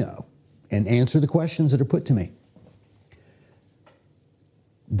I know, and answer the questions that are put to me.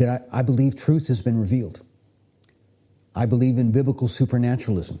 That I believe truth has been revealed. I believe in biblical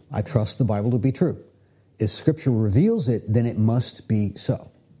supernaturalism. I trust the Bible to be true. If Scripture reveals it, then it must be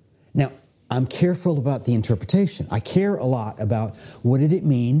so. Now, I'm careful about the interpretation. I care a lot about what did it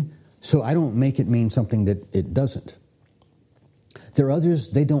mean, so I don't make it mean something that it doesn't. There are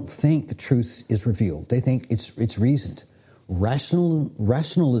others, they don't think the truth is revealed. They think it's reasoned.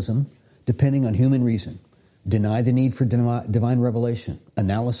 Rationalism, depending on human reason. Deny the need for divine revelation.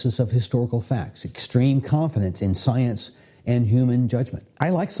 Analysis of historical facts. Extreme confidence in science and human judgment.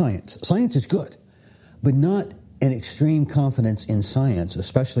 I like science. Science is good. But not an extreme confidence in science,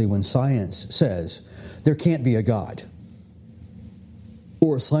 especially when science says there can't be a God.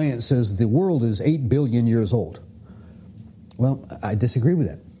 Or science says the world is 8 billion years old. Well, I disagree with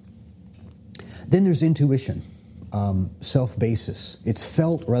that. Then there's intuition, self-basis. It's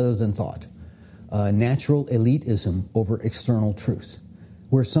felt rather than thought. Natural elitism over external truth,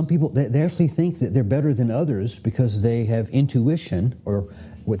 where some people, they actually think that they're better than others because they have intuition, or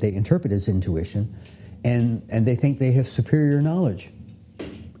what they interpret as intuition, and they think they have superior knowledge.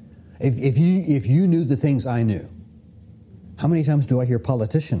 If you knew the things I knew, how many times do I hear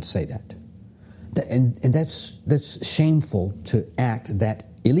politicians say that? And that's shameful to act that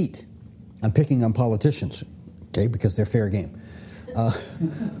elite. I'm picking on politicians, okay, because they're fair game.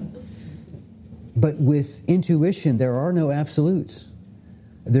 But with intuition, there are no absolutes.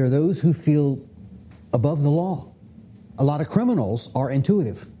 There are those who feel above the law. A lot of criminals are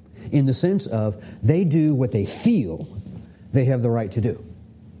intuitive in the sense of they do what they feel they have the right to do.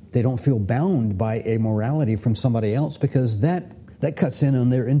 They don't feel bound by a morality from somebody else because that cuts in on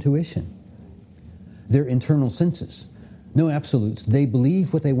their intuition, their internal senses. No absolutes. They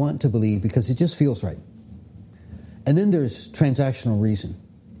believe what they want to believe because it just feels right. And then there's transactional reason.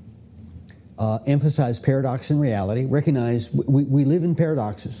 Emphasize paradox and reality. Recognize we live in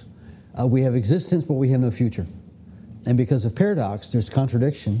paradoxes. We have existence, but we have no future. And because of paradox, there's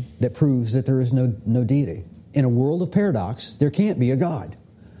contradiction that proves that there is no deity. In a world of paradox, there can't be a God.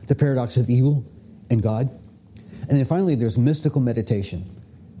 The paradox of evil and God. And then finally, there's mystical meditation.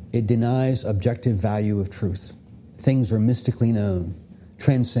 It denies objective value of truth. Things are mystically known,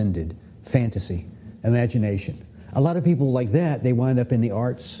 transcended, fantasy, imagination. A lot of people like that, they wind up in the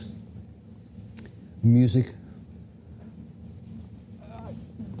arts, music.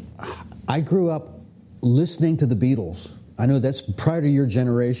 I grew up listening to the Beatles. I know that's prior to your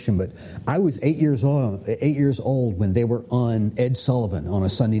generation, but I was 8 years old when they were on Ed Sullivan on a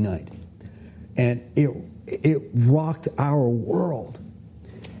Sunday night. And it rocked our world.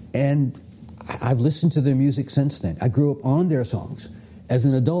 And I've listened to their music since then. I grew up on their songs. As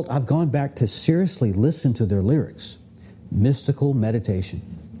an adult, I've gone back to seriously listen to their lyrics. Mystical meditation.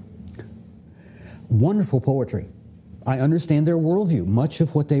 Wonderful poetry. I understand their worldview. Much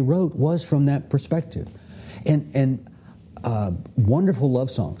of what they wrote was from that perspective. And wonderful love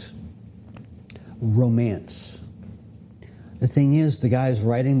songs. Romance. The thing is, the guys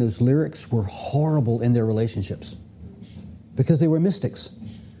writing those lyrics were horrible in their relationships because they were mystics.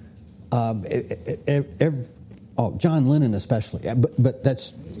 John Lennon especially, but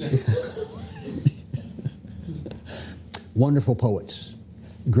that's wonderful poets,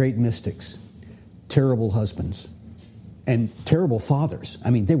 great mystics, terrible husbands, and terrible fathers.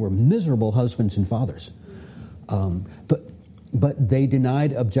 I mean, they were miserable husbands and fathers. But they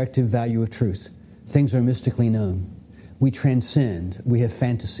denied objective value of truth. Things are mystically known. We transcend. We have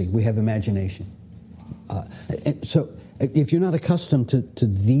fantasy. We have imagination. And so if you're not accustomed to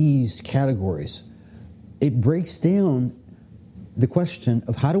these categories, it breaks down the question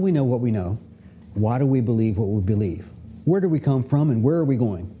of how do we know what we know? Why do we believe what we believe? Where do we come from and where are we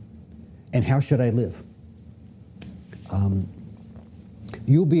going? And how should I live?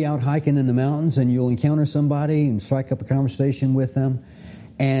 You'll be out hiking in the mountains and you'll encounter somebody and strike up a conversation with them.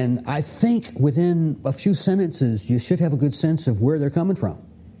 And I think within a few sentences, you should have a good sense of where they're coming from.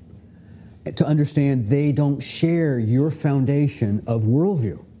 To understand they don't share your foundation of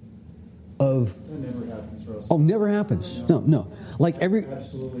worldview. That never happens for us. Oh, never happens. No. Like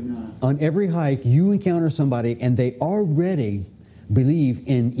Absolutely not. On every hike, you encounter somebody and they already believe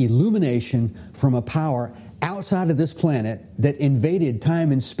in illumination from a power outside of this planet that invaded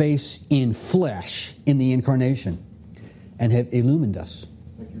time and space in flesh in the incarnation and have illumined us.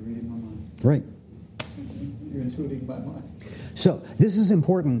 It's like you're reading my mind. Right. You're intuiting my mind. So this is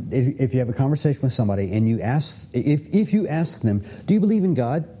important if you have a conversation with somebody and you ask, if you ask them, do you believe in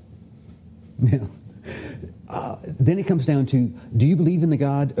God? Yeah. Then it comes down to, do you believe in the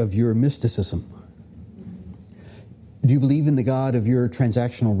God of your mysticism? Do you believe in the God of your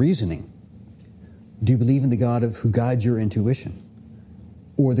transactional reasoning? Do you believe in the God of who guides your intuition?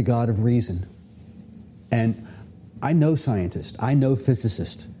 Or the God of reason? And I know scientists, I know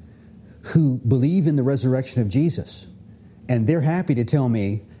physicists who believe in the resurrection of Jesus. And they're happy to tell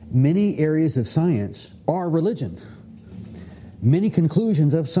me many areas of science are religion. Many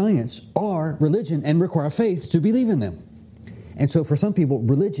conclusions of science are religion and require faith to believe in them. And so for some people,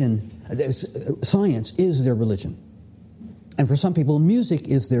 science is their religion. And for some people, music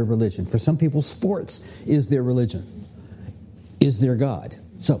is their religion. For some people, sports is their religion, is their God.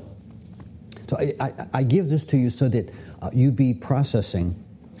 So I give this to you so that you be processing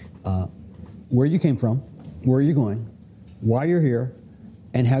where you came from, where you're going, why you're here,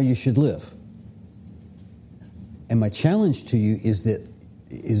 and how you should live. And my challenge to you is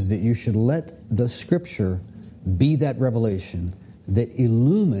that you should let the Scripture be that revelation that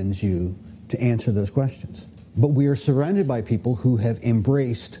illumines you to answer those questions. But we are surrounded by people who have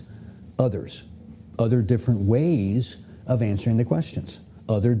embraced others, other different ways of answering the questions,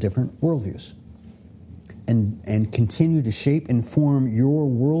 other different worldviews, and continue to shape and form your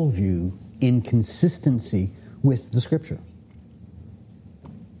worldview in consistency with the Scripture.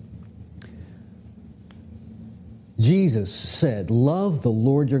 Jesus said, love the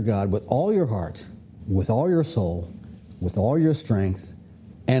Lord your God with all your heart, with all your soul, with all your strength,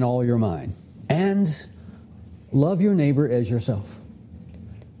 and all your mind. And love your neighbor as yourself.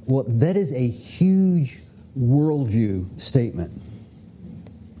 Well, that is a huge worldview statement.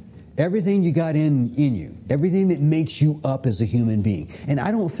 Everything you got in you, everything that makes you up as a human being. And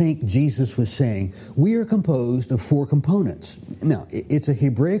I don't think Jesus was saying, we are composed of 4 components. No, it's a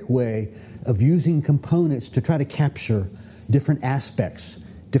Hebraic way of using components to try to capture different aspects,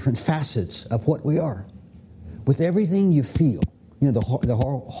 different facets of what we are. With everything you feel, you know, the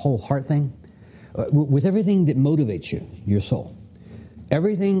whole heart thing, with everything that motivates you, your soul,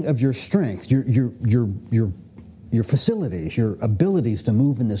 everything of your strength, your facilities, your abilities to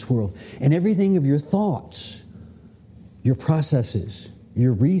move in this world, and everything of your thoughts, your processes,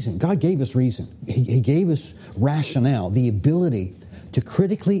 your reason. God gave us reason. He gave us rationale, the ability to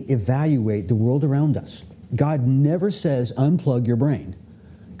critically evaluate the world around us. God never says, unplug your brain.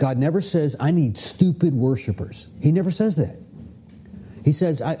 God never says, I need stupid worshipers. He never says that. He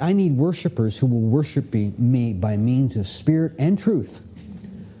says, I need worshipers who will worship me by means of spirit and truth.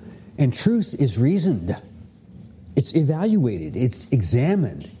 And truth is reasoned. It's evaluated. It's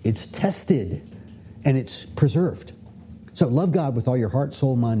examined. It's tested. And it's preserved. So love God with all your heart,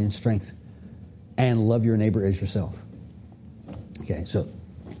 soul, mind, and strength. And love your neighbor as yourself. Okay, so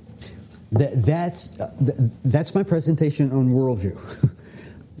that's my presentation on worldview.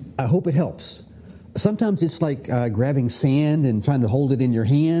 I hope it helps. Sometimes it's like grabbing sand and trying to hold it in your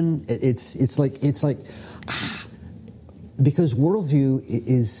hand. It's like because worldview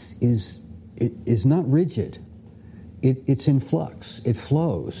is not rigid. It's in flux. It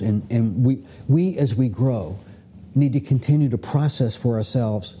flows, and we as we grow need to continue to process for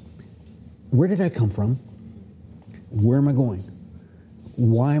ourselves. Where did I come from? Where am I going?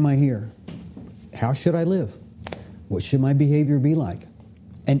 Why am I here? How should I live? What should my behavior be like?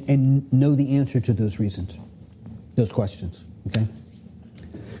 And know the answer to those reasons, those questions. Okay?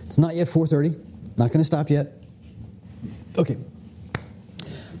 It's not yet 4:30. Not going to stop yet. Okay.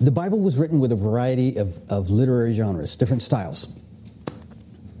 The Bible was written with a variety of literary genres, different styles.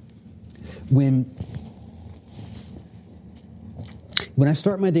 When I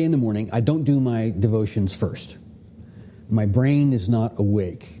start my day in the morning, I don't do my devotions first. My brain is not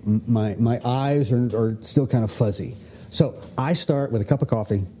awake. My eyes are still kind of fuzzy. So I start with a cup of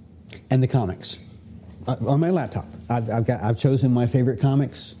coffee and the comics on my laptop. I've chosen my favorite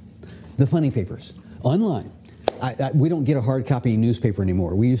comics, the funny papers, online. We don't get a hard copy newspaper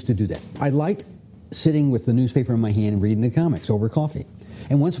anymore. We used to do that. I liked sitting with the newspaper in my hand and reading the comics over coffee.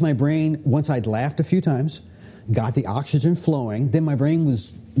 And once I'd laughed a few times, got the oxygen flowing, then my brain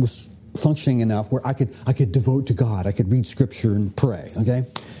was functioning enough where I could devote to God. I could read Scripture and pray. Okay.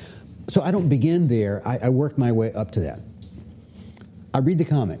 So I don't begin there. I work my way up to that. I read the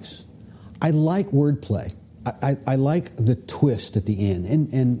comics. I like wordplay. I like the twist at the end.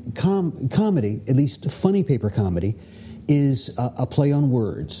 And comedy, at least funny paper comedy, is a play on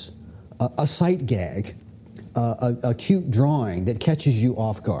words, a sight gag, a cute drawing that catches you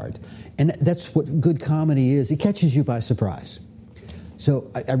off guard. And that's what good comedy is. It catches you by surprise. So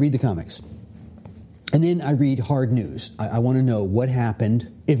I read the comics. And then I read hard news. I want to know what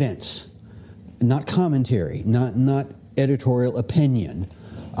happened, events, not commentary, not editorial opinion.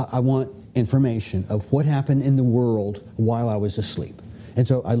 I want information of what happened in the world while I was asleep. And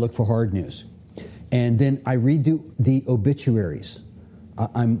so I look for hard news. And then I read the obituaries.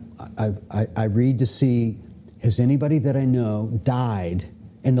 I read to see, has anybody that I know died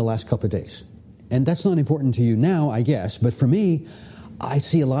in the last couple of days? And that's not important to you now, I guess. But for me, I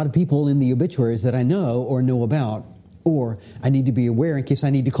see a lot of people in the obituaries that I know or know about, or I need to be aware in case I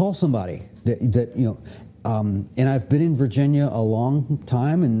need to call somebody and I've been in Virginia a long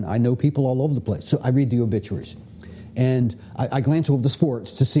time, and I know people all over the place. So I read the obituaries, and I glance over the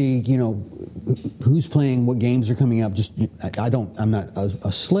sports to see, who's playing, what games are coming up. I'm not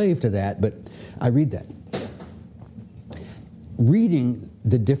a slave to that, but I read that. Reading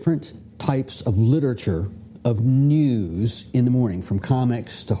the different types of literature of news in the morning, from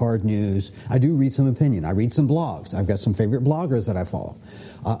comics to hard news. I do read some opinion. I read some blogs. I've got some favorite bloggers that I follow.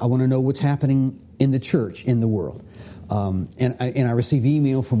 I want to know what's happening in the church, in the world. And I receive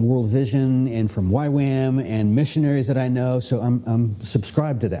email from World Vision and from YWAM and missionaries that I know, so I'm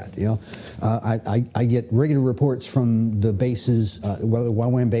subscribed to that. I get regular reports from the bases,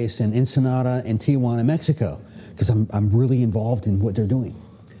 YWAM base in Ensenada and Tijuana, Mexico, because I'm really involved in what they're doing.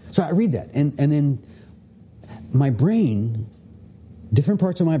 So I read that, and then my brain, different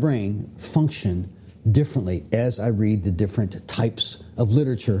parts of my brain function differently as I read the different types of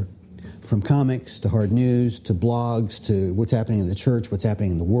literature, from comics to hard news to blogs to what's happening in the church, what's happening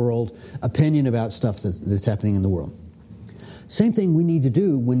in the world, opinion about stuff that's happening in the world. Same thing we need to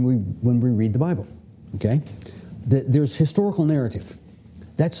do when we read the Bible. Okay, there's historical narrative.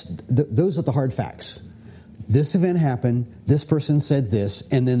 Those are the hard facts. This event happened. This person said this,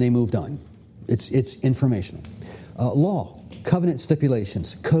 and then they moved on. It's informational. Law, covenant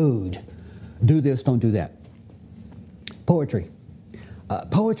stipulations, code. Do this, don't do that. Poetry.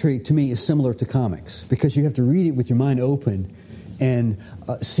 Poetry, to me, is similar to comics because you have to read it with your mind open and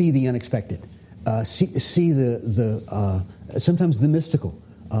see the unexpected, see the sometimes the mystical,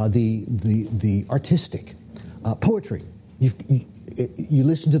 the artistic. Poetry, you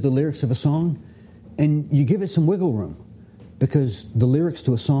listen to the lyrics of a song and you give it some wiggle room because the lyrics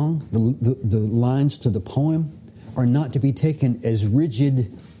to a song, the lines to the poem, are not to be taken as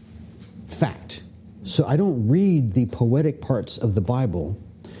rigid fact. So I don't read the poetic parts of the Bible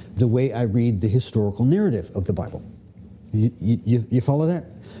the way I read the historical narrative of the Bible. You follow that?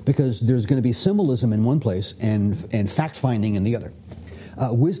 Because there's going to be symbolism in one place and fact-finding in the other.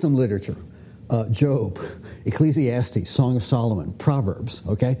 Wisdom literature, Job, Ecclesiastes, Song of Solomon, Proverbs,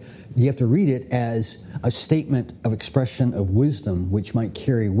 okay? You have to read it as a statement of expression of wisdom which might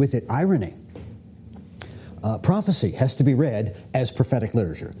carry with it irony. Prophecy has to be read as prophetic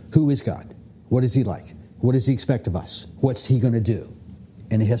literature. Who is God? What is he like? What does he expect of us? What's he going to do?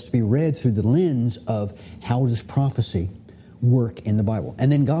 And it has to be read through the lens of how does prophecy work in the Bible. And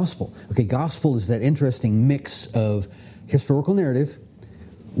then gospel. Okay, gospel is that interesting mix of historical narrative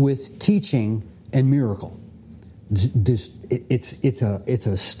with teaching and miracle. It's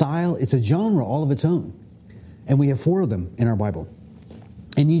a style, it's a genre all of its own. And we have 4 of them in our Bible.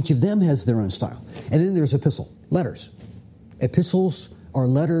 And each of them has their own style. And then there's epistle, letters. Epistles are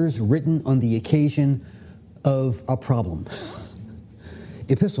letters written on the occasion of a problem.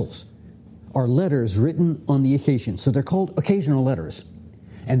 Epistles are letters written on the occasion. So they're called occasional letters.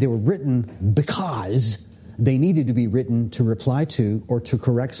 And they were written because they needed to be written to reply to or to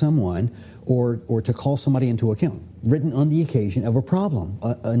correct someone or to call somebody into account. Written on the occasion of a problem,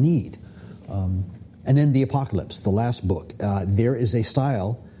 a need. And then the Apocalypse, the last book. There is a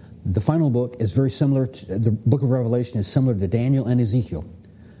style. The final book is very similar to the book of Revelation is similar to Daniel and Ezekiel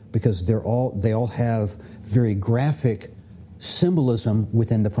because they all have very graphic symbolism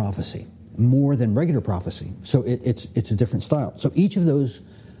within the prophecy, more than regular prophecy. So it's a different style. So each of those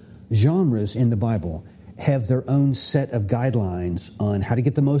genres in the Bible have their own set of guidelines on how to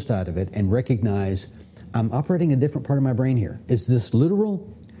get the most out of it and recognize I'm operating a different part of my brain here. Is this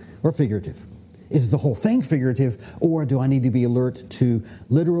literal or figurative? Is the whole thing figurative, or do I need to be alert to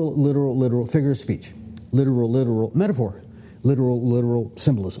literal figure of speech, literal metaphor, literal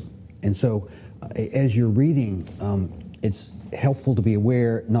symbolism? And so as you're reading, it's helpful to be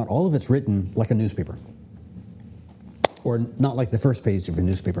aware not all of it's written like a newspaper, or not like the first page of a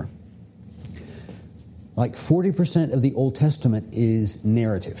newspaper. Like 40% of the Old Testament is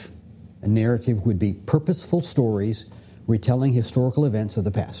narrative. A narrative would be purposeful stories retelling historical events of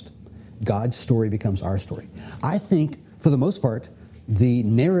the past. God's story becomes our story. I think, for the most part, the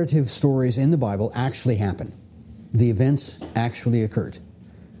narrative stories in the Bible actually happen. The events actually occurred.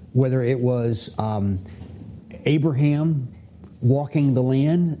 Whether it was Abraham walking the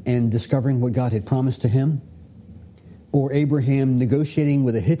land and discovering what God had promised to him, or Abraham negotiating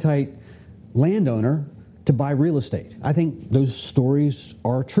with a Hittite landowner to buy real estate. I think those stories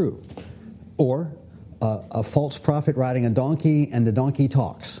are true. Or a false prophet riding a donkey and the donkey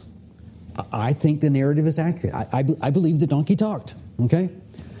talks. I think the narrative is accurate. I believe the donkey talked. Okay,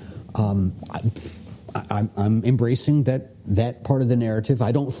 I'm embracing that part of the narrative.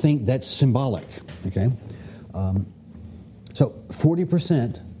 I don't think that's symbolic. Okay, so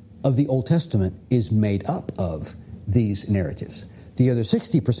 40% of the Old Testament is made up of these narratives. The other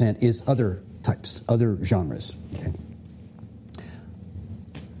 60% is other types, other genres. Okay,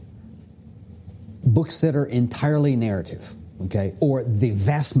 books that are entirely narrative. Okay, or the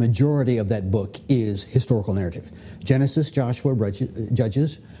vast majority of that book is historical narrative. Genesis, Joshua,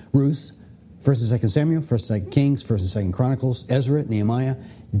 Judges, Ruth, 1st and 2nd Samuel, 1st and 2nd Kings, 1st and 2nd Chronicles, Ezra, Nehemiah,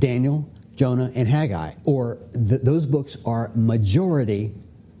 Daniel, Jonah, and Haggai. Or those books are majority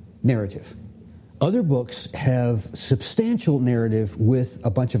narrative. Other books have substantial narrative with a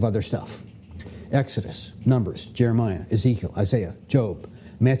bunch of other stuff. Exodus, Numbers, Jeremiah, Ezekiel, Isaiah, Job,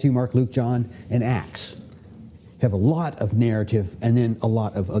 Matthew, Mark, Luke, John, and Acts have a lot of narrative and then a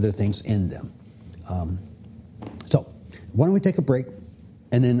lot of other things in them. So why don't we take a break,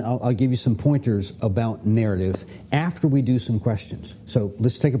 and then I'll give you some pointers about narrative after we do some questions. So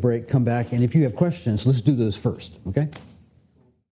let's take a break, come back, and if you have questions, let's do those first, okay?